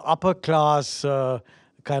sort of an upper class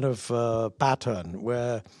kind of pattern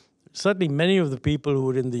where certainly many of the people who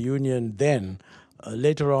were in the union then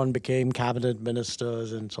later on became cabinet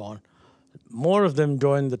ministers and so on. More of them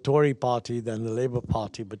joined the Tory party than the Labour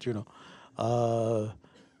Party, but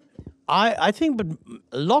I think but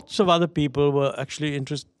lots of other people were actually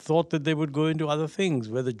thought that they would go into other things,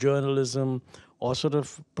 whether journalism or sort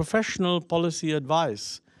of professional policy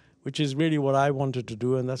advice, which is really what I wanted to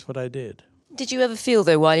do, and that's what I did. Did you ever feel,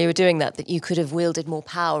 though, while you were doing that you could have wielded more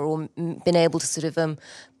power or been able to sort of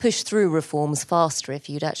push through reforms faster if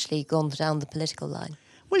you'd actually gone down the political line?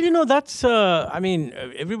 Well, that's,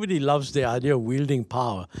 everybody loves the idea of wielding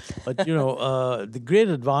power. But, the great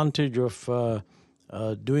advantage of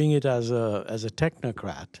doing it as a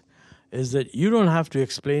technocrat is that you don't have to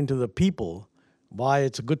explain to the people why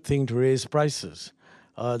it's a good thing to raise prices.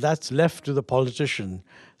 That's left to the politician.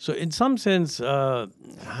 So in some sense,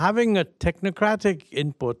 having a technocratic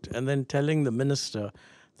input and then telling the minister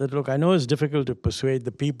that, look, I know it's difficult to persuade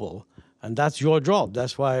the people, and that's your job.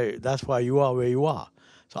 That's why you are where you are.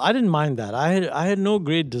 So I didn't mind that. I had no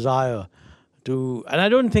great desire to, and I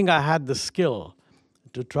don't think I had the skill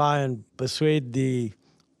to try and persuade the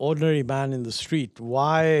ordinary man in the street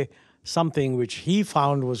why something which he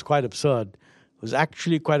found was quite absurd was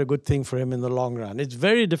actually quite a good thing for him in the long run. It's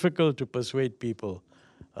very difficult to persuade people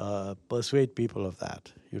of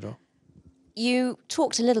that, You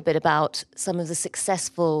talked a little bit about some of the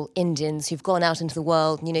successful Indians who've gone out into the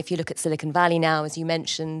world. If you look at Silicon Valley now, as you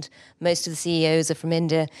mentioned, most of the CEOs are from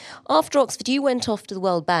India. After Oxford, you went off to the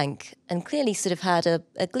World Bank and clearly sort of had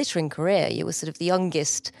a glittering career. You were sort of the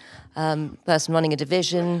youngest person running a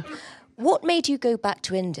division. What made you go back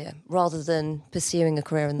to India rather than pursuing a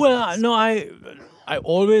career in the West? No, I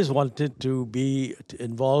always wanted to be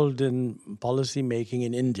involved in policy making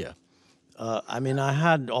in India. I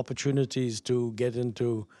had opportunities to get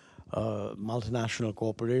into multinational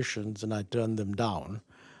corporations, and I turned them down.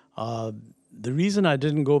 The reason I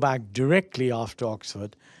didn't go back directly after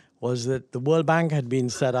Oxford was that the World Bank had been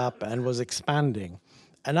set up and was expanding.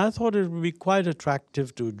 And I thought it would be quite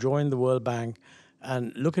attractive to join the World Bank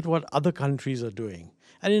and look at what other countries are doing.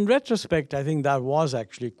 And in retrospect, I think that was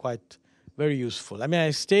actually very useful.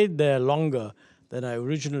 I stayed there longer than I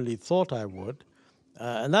originally thought I would.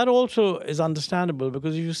 And that also is understandable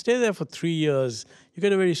because if you stay there for 3 years, you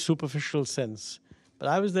get a very superficial sense. But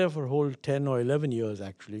I was there for a whole 10 or 11 years,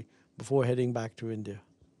 actually, before heading back to India.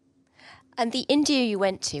 And the India you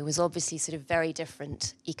went to was obviously sort of very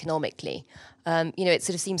different economically. It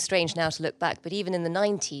sort of seems strange now to look back, but even in the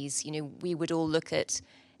 90s, we would all look at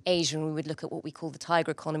Asia and we would look at what we call the tiger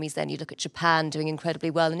economies then. You look at Japan doing incredibly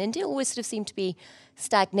well, and India always sort of seemed to be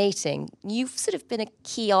stagnating. You've sort of been a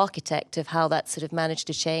key architect of how that sort of managed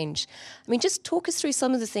to change. Just talk us through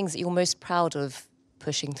some of the things that you're most proud of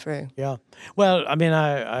pushing through. Yeah. Well,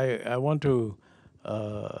 I want to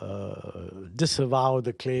disavow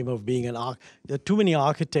the claim of being there are too many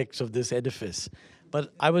architects of this edifice.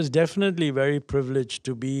 But I was definitely very privileged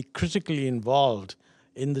to be critically involved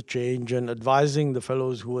in the change and advising the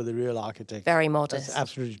fellows who were the real architects. Very modest. That's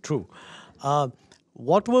absolutely true.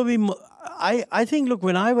 What were we... I think, look,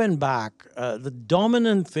 when I went back, the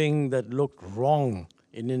dominant thing that looked wrong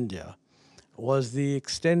in India was the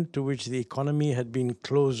extent to which the economy had been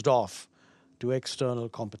closed off to external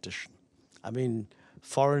competition.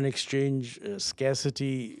 Foreign exchange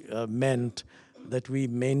scarcity meant that we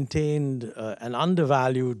maintained an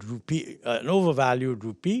undervalued rupee, an overvalued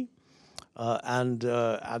rupee, and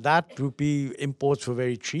that rupee imports were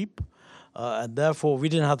very cheap, and therefore we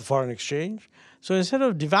didn't have the foreign exchange. So instead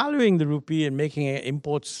of devaluing the rupee and making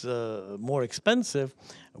imports more expensive,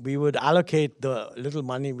 we would allocate the little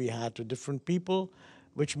money we had to different people.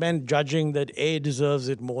 which meant judging that A deserves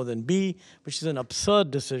it more than B, which is an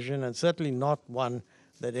absurd decision and certainly not one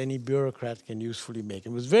that any bureaucrat can usefully make.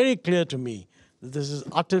 It was very clear to me that this is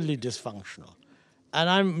utterly dysfunctional. And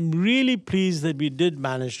I'm really pleased that we did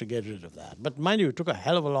manage to get rid of that. But mind you, it took a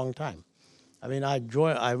hell of a long time. I mean,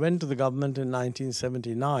 I went to the government in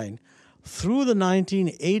 1979. Through the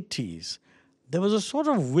 1980s, there was a sort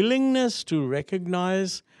of willingness to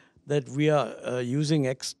recognize that we are using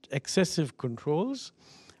excessive controls,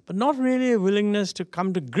 but not really a willingness to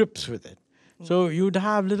come to grips with it. So you'd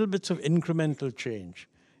have little bits of incremental change.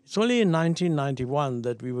 It's only in 1991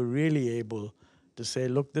 that we were really able to say,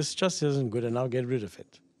 look, this just isn't good, and now get rid of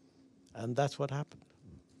it. And that's what happened.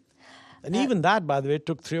 And even that, by the way,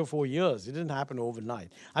 took 3 or 4 years. It didn't happen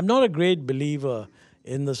overnight. I'm not a great believer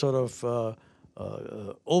in the sort of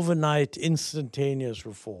overnight, instantaneous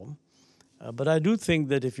reform. But I do think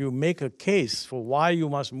that if you make a case for why you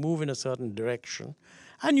must move in a certain direction,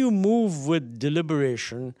 and you move with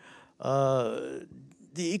deliberation, the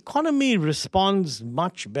economy responds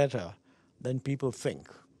much better than people think.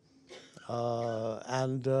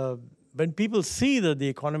 And when people see that the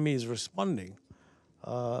economy is responding,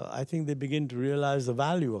 I think they begin to realize the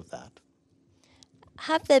value of that.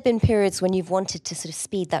 Have there been periods when you've wanted to sort of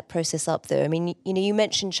speed that process up, though? I mean, you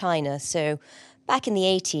mentioned China. So back in the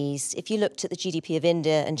 80s, if you looked at the GDP of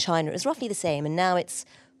India and China, it was roughly the same. And now it's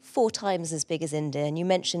 4 times as big as India. And you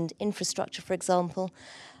mentioned infrastructure, for example.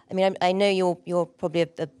 I mean, I know you're probably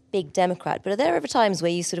a big Democrat, but are there ever times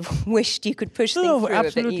where you sort of wished you could push things through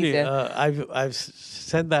absolutely. a bit easier? I've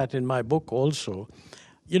said that in my book also.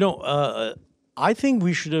 You know, I think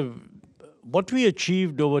we should have, what we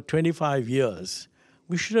achieved over 25 years,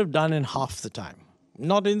 we should have done in half the time.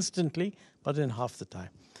 Not instantly, but in half the time.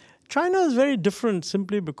 China is very different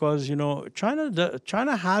simply because, you know,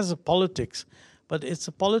 China has a politics, but it's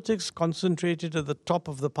a politics concentrated at the top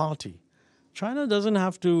of the party. China doesn't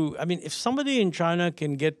have to, I mean, if somebody in China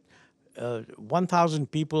can get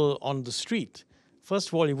 1,000 people on the street, first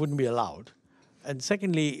of all, he wouldn't be allowed. And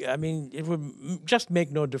secondly, I mean, it would just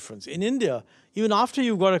make no difference. In India, even after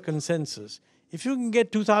you've got a consensus, if you can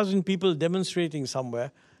get 2,000 people demonstrating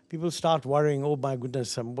somewhere, people start worrying, oh my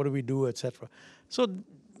goodness, what do we do, etc. So,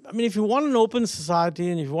 I mean, if you want an open society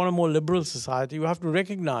and if you want a more liberal society, you have to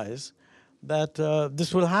recognize that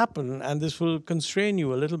this will happen and this will constrain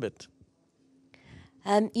you a little bit.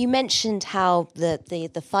 You mentioned how the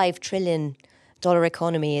 $5 trillion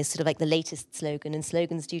economy is sort of like the latest slogan, and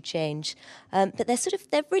slogans do change. But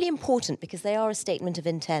they're really important because they are a statement of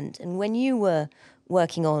intent. And when you were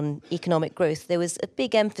working on economic growth, there was a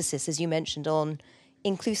big emphasis, as you mentioned, on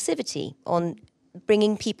inclusivity, on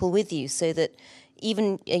bringing people with you so that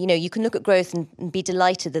even, you know, you can look at growth and be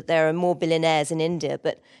delighted that there are more billionaires in India,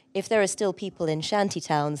 but if there are still people in shanty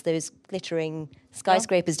towns, those glittering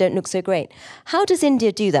skyscrapers don't look so great. How does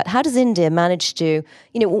India do that? How does India manage to,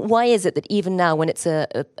 you know, why is it that even now when it's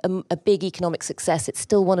a big economic success, it's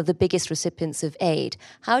still one of the biggest recipients of aid?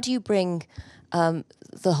 How do you bring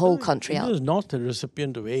the whole country up? India is not a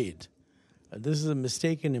recipient of aid. This is a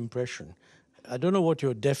mistaken impression. I don't know what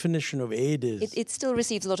your definition of aid is. It still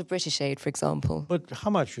receives a lot of British aid, for example. But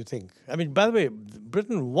how much you think? I mean, by the way,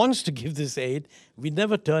 Britain wants to give this aid. We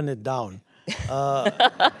never turn it down.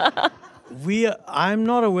 I'm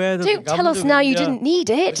not aware that Don't tell us now you didn't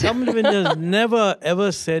need it. The government of India has never,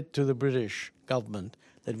 ever said to the British government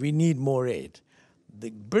that we need more aid. The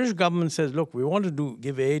British government says, look, we want to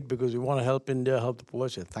give aid because we want to help India, help the poor.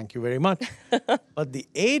 So thank you very much. But the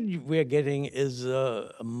aid we're getting is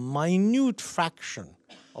a minute fraction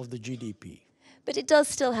of the GDP. But it does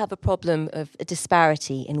still have a problem of a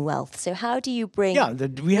disparity in wealth. So how do you bring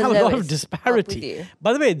we have a lot of disparity.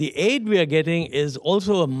 By the way, the aid we are getting is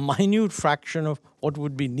also a minute fraction of what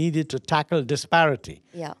would be needed to tackle disparity.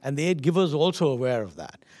 Yeah. And the aid givers are also aware of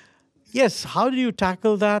that. Yes, how do you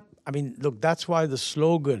tackle that? I mean, look, that's why the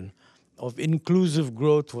slogan of inclusive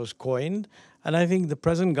growth was coined. And I think the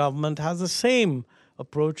present government has the same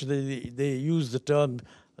approach. They use the term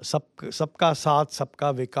Sabka Saath,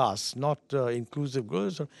 Sabka Vikas, not inclusive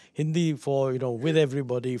growth. So Hindi for, with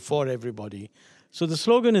everybody, for everybody. So the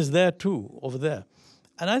slogan is there too, over there.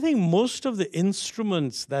 And I think most of the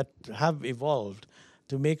instruments that have evolved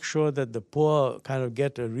to make sure that the poor kind of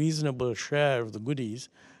get a reasonable share of the goodies,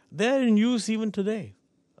 they're in use even today.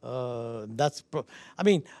 For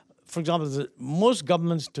example, most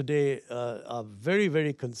governments today are very,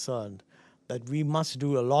 very concerned that we must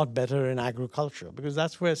do a lot better in agriculture, because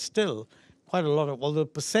that's where still quite a lot of, although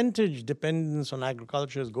percentage dependence on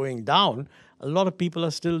agriculture is going down, a lot of people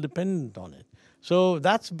are still dependent on it. So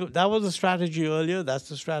that was the strategy earlier. That's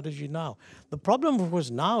the strategy now. The problem, of course,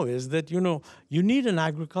 now is that, you need an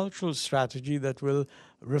agricultural strategy that will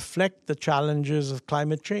reflect the challenges of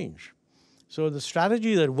climate change. So the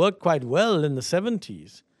strategy that worked quite well in the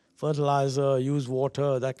 70s, fertilizer, use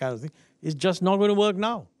water, that kind of thing, is just not going to work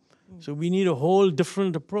now. So we need a whole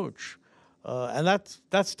different approach. And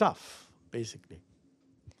that's tough, basically.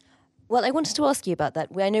 Well, I wanted to ask you about that.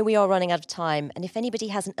 I know we are running out of time, and if anybody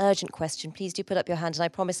has an urgent question, please do put up your hand, and I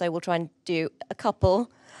promise I will try and do a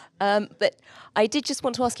couple. But I did just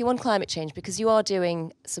want to ask you on climate change, because you are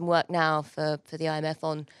doing some work now for the IMF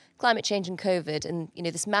on climate change and COVID, and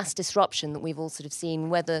this mass disruption that we've all sort of seen.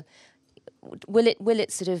 Whether will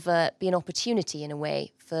it sort of be an opportunity in a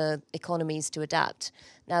way for economies to adapt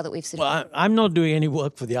now that we've sort of... Well, I'm not doing any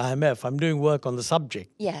work for the IMF. I'm doing work on the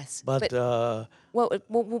subject. Yes, but what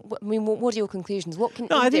are your conclusions? What can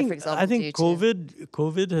India, for example, I think do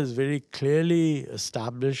COVID has very clearly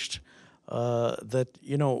established that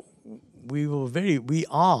we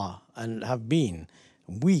are and have been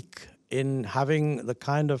weak in having the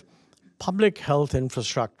kind of public health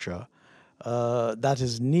infrastructure that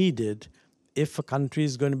is needed if a country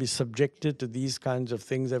is going to be subjected to these kinds of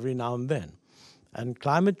things every now and then. And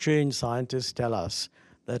climate change scientists tell us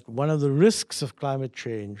that one of the risks of climate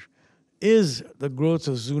change is the growth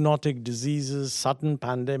of zoonotic diseases, sudden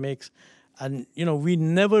pandemics. And, we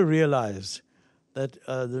never realized that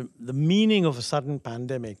the meaning of a sudden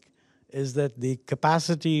pandemic is that the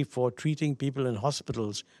capacity for treating people in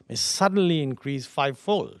hospitals may suddenly increase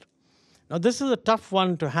fivefold. Now, this is a tough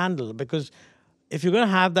one to handle, because if you're going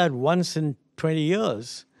to have that once in 20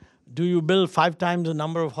 years, do you build 5 times the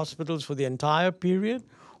number of hospitals for the entire period?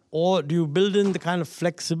 Or do you build in the kind of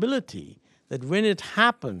flexibility that when it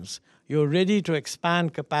happens, you're ready to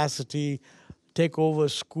expand capacity, take over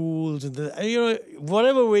schools, and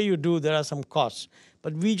whatever way you do, there are some costs.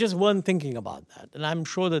 But we just weren't thinking about that. And I'm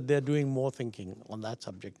sure that they're doing more thinking on that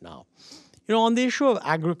subject now. On the issue of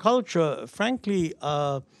agriculture, frankly,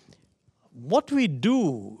 what we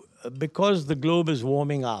do, because the globe is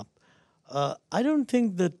warming up, I don't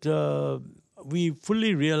think that we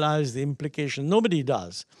fully realize the implication. Nobody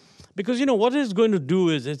does. Because, what it's going to do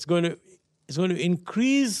is it's going to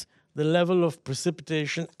increase the level of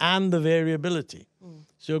precipitation and the variability.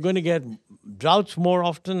 So you're going to get droughts more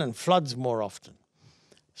often and floods more often.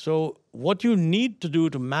 So what you need to do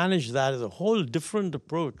to manage that is a whole different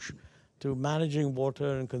approach to managing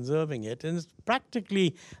water and conserving it. And it's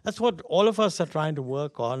practically, that's what all of us are trying to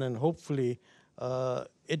work on, and hopefully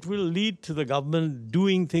it will lead to the government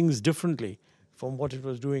doing things differently from what it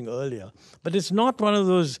was doing earlier. But it's not one of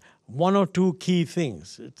those 1 or 2 key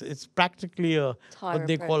things. It's practically what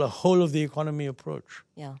they call a whole of the economy approach,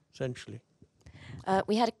 essentially.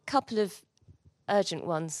 We had a couple of urgent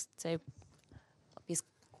ones, so I'll be as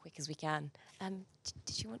quick as we can.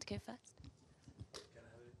 Did you want to go first?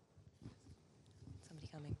 Somebody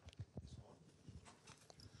coming.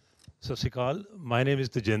 So, Sikal, my name is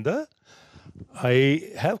Tejinder. I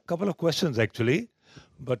have a couple of questions, actually,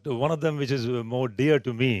 but one of them, which is more dear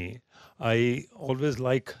to me, I always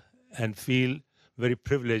like and feel very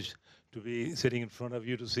privileged to be sitting in front of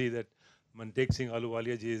you to see that Montek Singh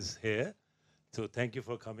Ahluwalia ji is here. So thank you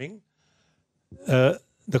for coming.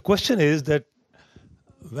 The question is that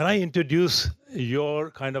when I introduce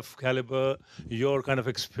your kind of caliber, your kind of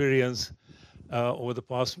experience over the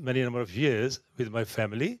past many number of years with my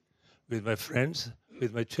family, with my friends,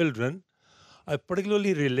 with my children, I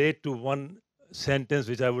particularly relate to one sentence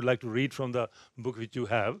which I would like to read from the book which you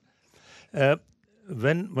have.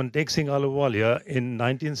 When Montek Singh Ahluwalia in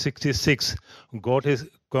 1966 got his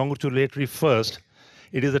congratulatory first,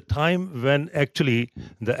 it is a time when actually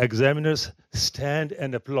the examiners stand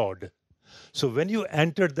and applaud. So when you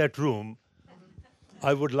entered that room,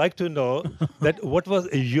 I would like to know that what was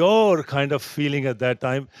your kind of feeling at that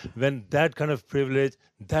time when that kind of privilege,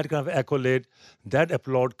 that kind of accolade, that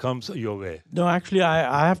applaud comes your way? No, actually,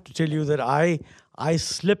 I have to tell you that I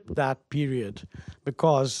slipped that period,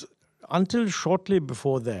 because until shortly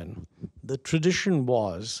before then, the tradition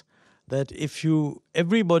was that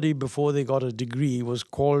everybody before they got a degree was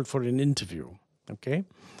called for an interview, okay?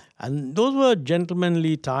 And those were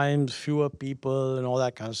gentlemanly times, fewer people and all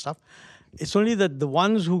that kind of stuff. It's only that the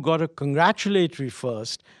ones who got a congratulatory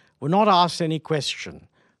first were not asked any question.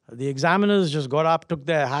 The examiners just got up, took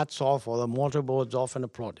their hats off or the mortarboards off and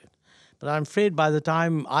applauded. But I'm afraid by the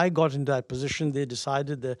time I got into that position, they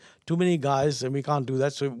decided there are too many guys and we can't do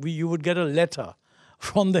that. So you would get a letter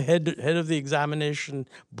from the head of the examination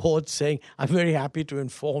board saying, I'm very happy to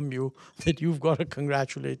inform you that you've got a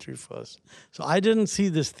congratulatory first. So I didn't see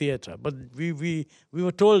this theater, but we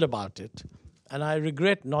were told about it. And I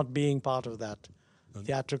regret not being part of that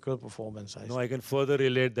theatrical performance. No, I can further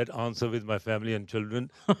relate that answer with my family and children.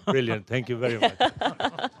 Brilliant. Thank you very much.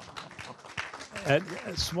 And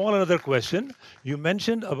a small another question. You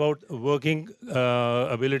mentioned about working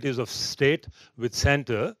abilities of state with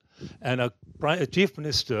center, and a chief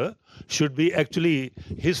minister should be actually,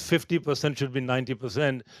 his 50% should be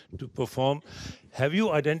 90% to perform. Have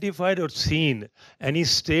you identified or seen any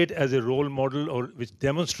state as a role model or which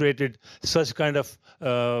demonstrated such kind of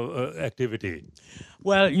activity?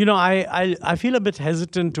 Well, you know, I feel a bit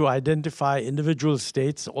hesitant to identify individual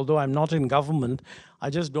states, although I'm not in government. I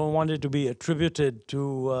just don't want it to be attributed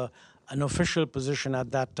to an official position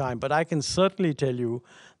at that time. But I can certainly tell you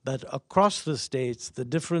that across the states, the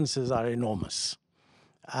differences are enormous.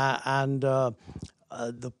 The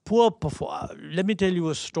poor let me tell you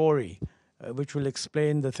a story which will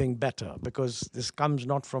explain the thing better, because this comes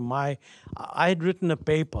not from I had written a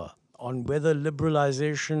paper on whether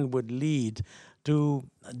liberalization would lead to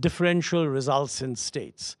differential results in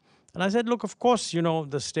states. And I said, look, of course, you know,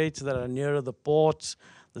 the states that are nearer the ports,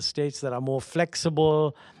 the states that are more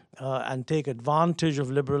flexible and take advantage of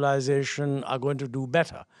liberalization are going to do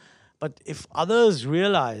better. But if others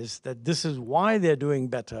realize that this is why they're doing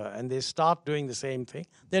better and they start doing the same thing,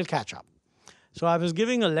 they'll catch up. So I was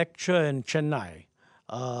giving a lecture in Chennai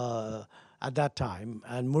at that time,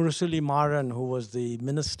 and Murasili Maran, who was the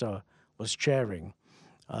minister, was chairing.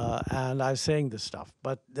 And I was saying this stuff.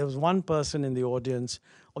 But there was one person in the audience,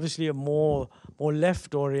 obviously a more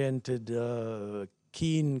left-oriented,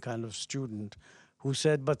 keen kind of student, who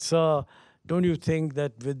said, but sir, don't you think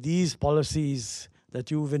that with these policies that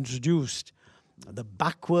you've introduced, the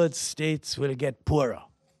backward states will get poorer?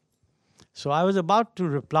 So I was about to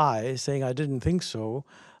reply, saying I didn't think so,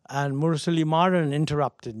 and Murasili Maran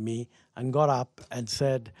interrupted me and got up and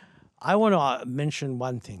said, I want to mention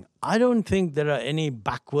one thing. I don't think there are any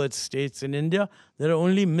backward states in India. There are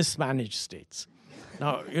only mismanaged states.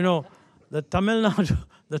 Now, you know, the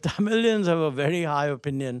Tamilians have a very high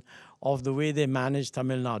opinion of the way they manage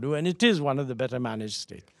Tamil Nadu, and it is one of the better managed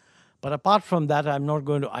states. But apart from that, I'm not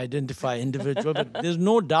going to identify individual, but there's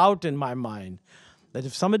no doubt in my mind that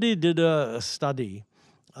if somebody did a study,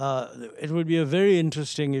 it would be a very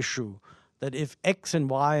interesting issue, that if X and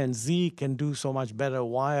Y and Z can do so much better,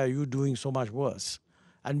 why are you doing so much worse?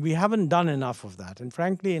 And we haven't done enough of that. And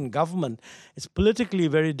frankly, in government, it's politically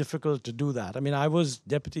very difficult to do that. I mean, I was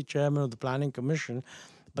deputy chairman of the Planning Commission,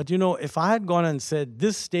 but you know, if I had gone and said,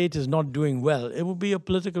 this state is not doing well, it would be a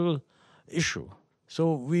political issue.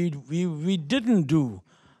 So we didn't do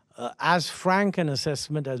as frank an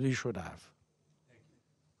assessment as we should have.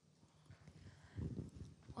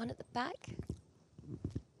 One at the back.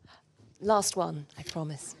 Last one, I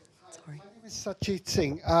promise. Sorry. My name is Sachit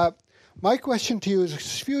Singh. My question to you is, a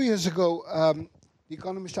few years ago, The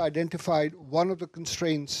Economist identified one of the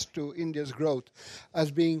constraints to India's growth as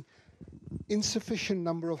being insufficient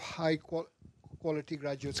number of high quality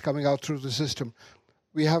graduates coming out through the system.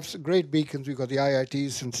 We have great beacons. We've got the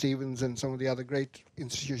IITs and Stevens and some of the other great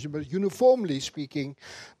institutions. But uniformly speaking,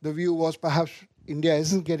 the view was perhaps India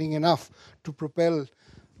isn't getting enough to propel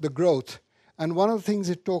the growth. And one of the things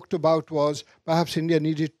it talked about was perhaps India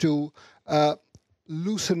needed to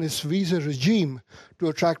loosen its visa regime to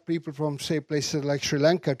attract people from, say, places like Sri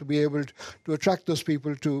Lanka, to be able to attract those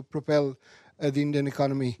people to propel the Indian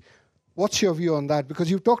economy. What's your view on that? Because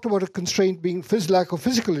you've talked about a constraint being lack of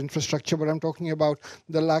physical infrastructure, but I'm talking about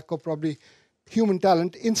the lack of probably human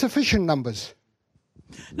talent, insufficient numbers.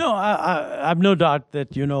 No, I have no doubt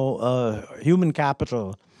that, human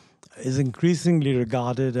capital is increasingly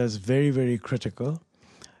regarded as very, very critical.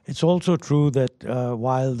 It's also true that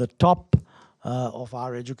while the top of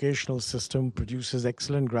our educational system produces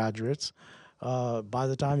excellent graduates, by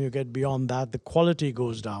the time you get beyond that, the quality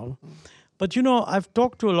goes down. But, I've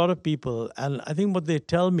talked to a lot of people, and I think what they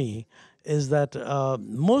tell me is that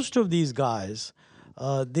most of these guys,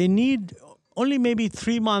 they need only maybe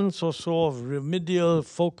 3 months or so of remedial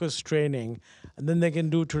focused training, and then they can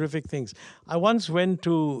do terrific things. I once went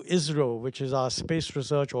to ISRO, which is our space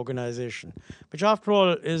research organization, which after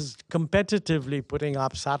all is competitively putting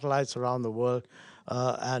up satellites around the world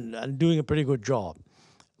and doing a pretty good job.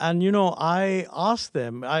 And, I asked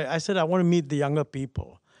them, I said, I want to meet the younger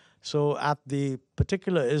people. So at the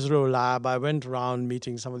particular ISRO lab, I went around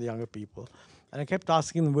meeting some of the younger people, and I kept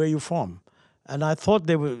asking them, where are you from? And I thought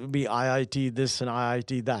there would be IIT this and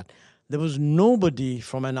IIT that. There was nobody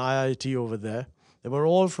from an IIT over there. They were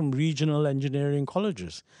all from regional engineering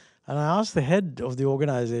colleges. And I asked the head of the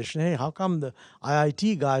organization, hey, how come the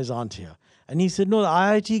IIT guys aren't here? And he said, no, the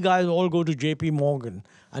IIT guys all go to JP Morgan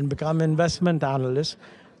and become investment analysts.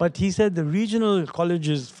 But he said the regional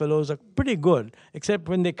colleges fellows are pretty good, except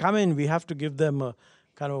when they come in, we have to give them a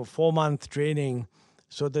kind of 4-month training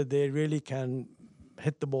so that they really can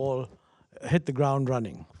hit the ground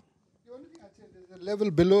running. The only thing I'd say, there's a level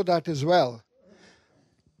below that as well.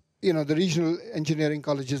 You know, the regional engineering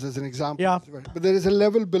colleges as an example. Yeah. But there is a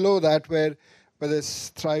level below that where it's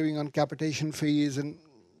thriving on capitation fees and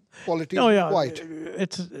quality is quite.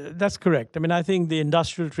 That's correct. I mean, I think the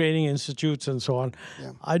industrial training institutes and so on,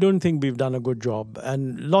 I don't think we've done a good job.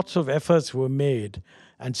 And lots of efforts were made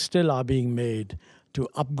and still are being made to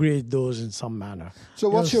upgrade those in some manner. So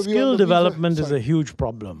what's your view on skill the development visa? is a huge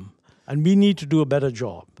problem, and we need to do a better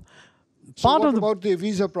job. So what about the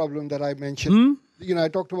visa problem that I mentioned? You know, I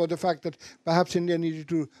talked about the fact that perhaps India needed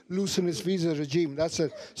to loosen its visa regime. That's a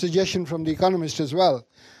suggestion from The Economist as well,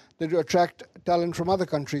 that to attract talent from other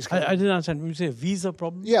countries. I didn't understand. When you say visa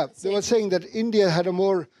problem? Yeah, they were saying that India had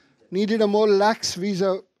needed a more lax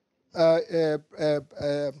visa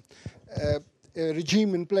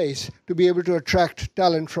regime in place to be able to attract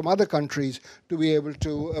talent from other countries to be able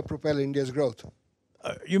to propel India's growth.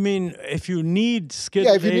 You mean if you need skilled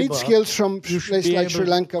if you labor, need skills from places like Sri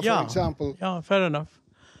Lanka, yeah, for example. Yeah, fair enough.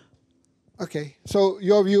 Okay, so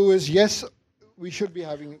your view is yes, we should be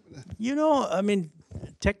having. You know, I mean,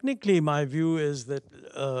 technically, my view is that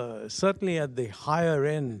certainly at the higher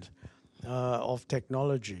end of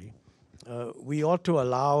technology, we ought to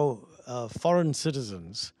allow foreign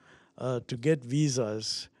citizens to get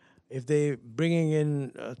visas if they're bringing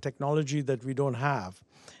in technology that we don't have.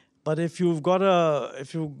 But if you've got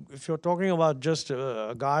if you're talking about just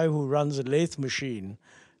a guy who runs a lathe machine,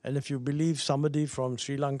 and if you believe somebody from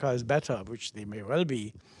Sri Lanka is better, which they may well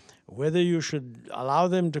be, whether you should allow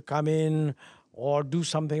them to come in or do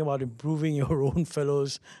something about improving your own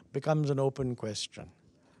fellows becomes an open question.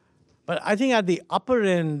 But I think at the upper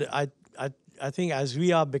end, I think as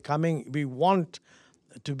we are becoming, we want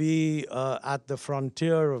to be at the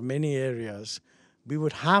frontier of many areas, we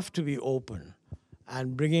would have to be open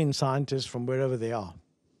and bring in scientists from wherever they are.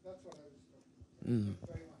 That's what I was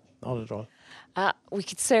Not at all. We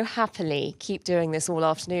could so happily keep doing this all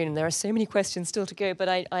afternoon, and there are so many questions still to go, but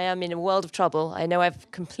I am in a world of trouble. I know I've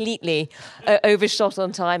completely overshot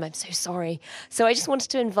on time. I'm so sorry. So I just wanted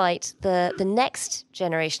to invite the next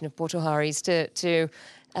generation of Pothoharis to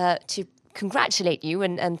congratulate you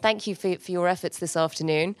and thank you for your efforts this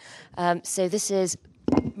afternoon. So this is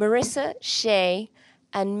Marissa, Shay,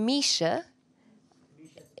 and Misha.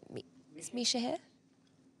 Is Misha here?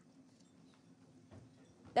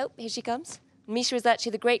 Nope, here she comes. Misha is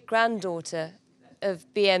actually the great-granddaughter of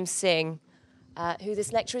B.M. Singh, who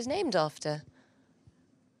this lecture is named after.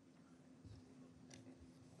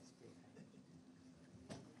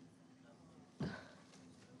 Come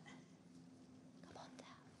on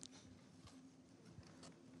down.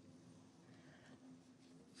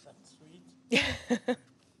 That's sweet.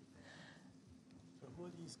 So who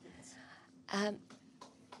are these kids?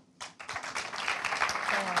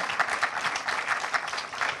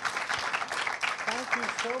 Thank you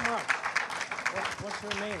so much. What's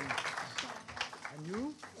your name? And you?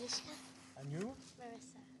 Nisha. And you?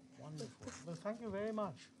 Marissa. Wonderful. Well, thank you very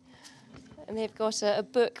much. And they've got a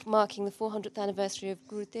book marking the 400th anniversary of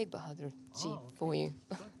Guru Tegh Bahadur Ji for you.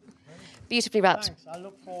 Beautifully wrapped. Thanks. I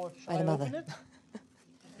look forward. By Shall the I mother. open it?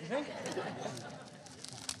 You think?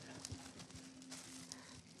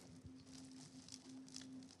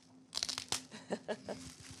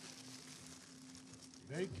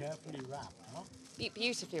 Very carefully wrapped, huh?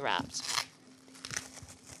 Beautifully wrapped.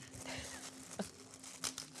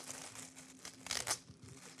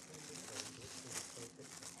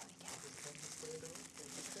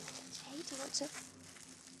 Hey, do you want to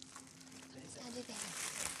stand over here?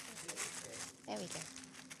 There we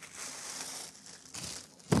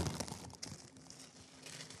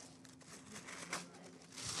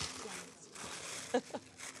go.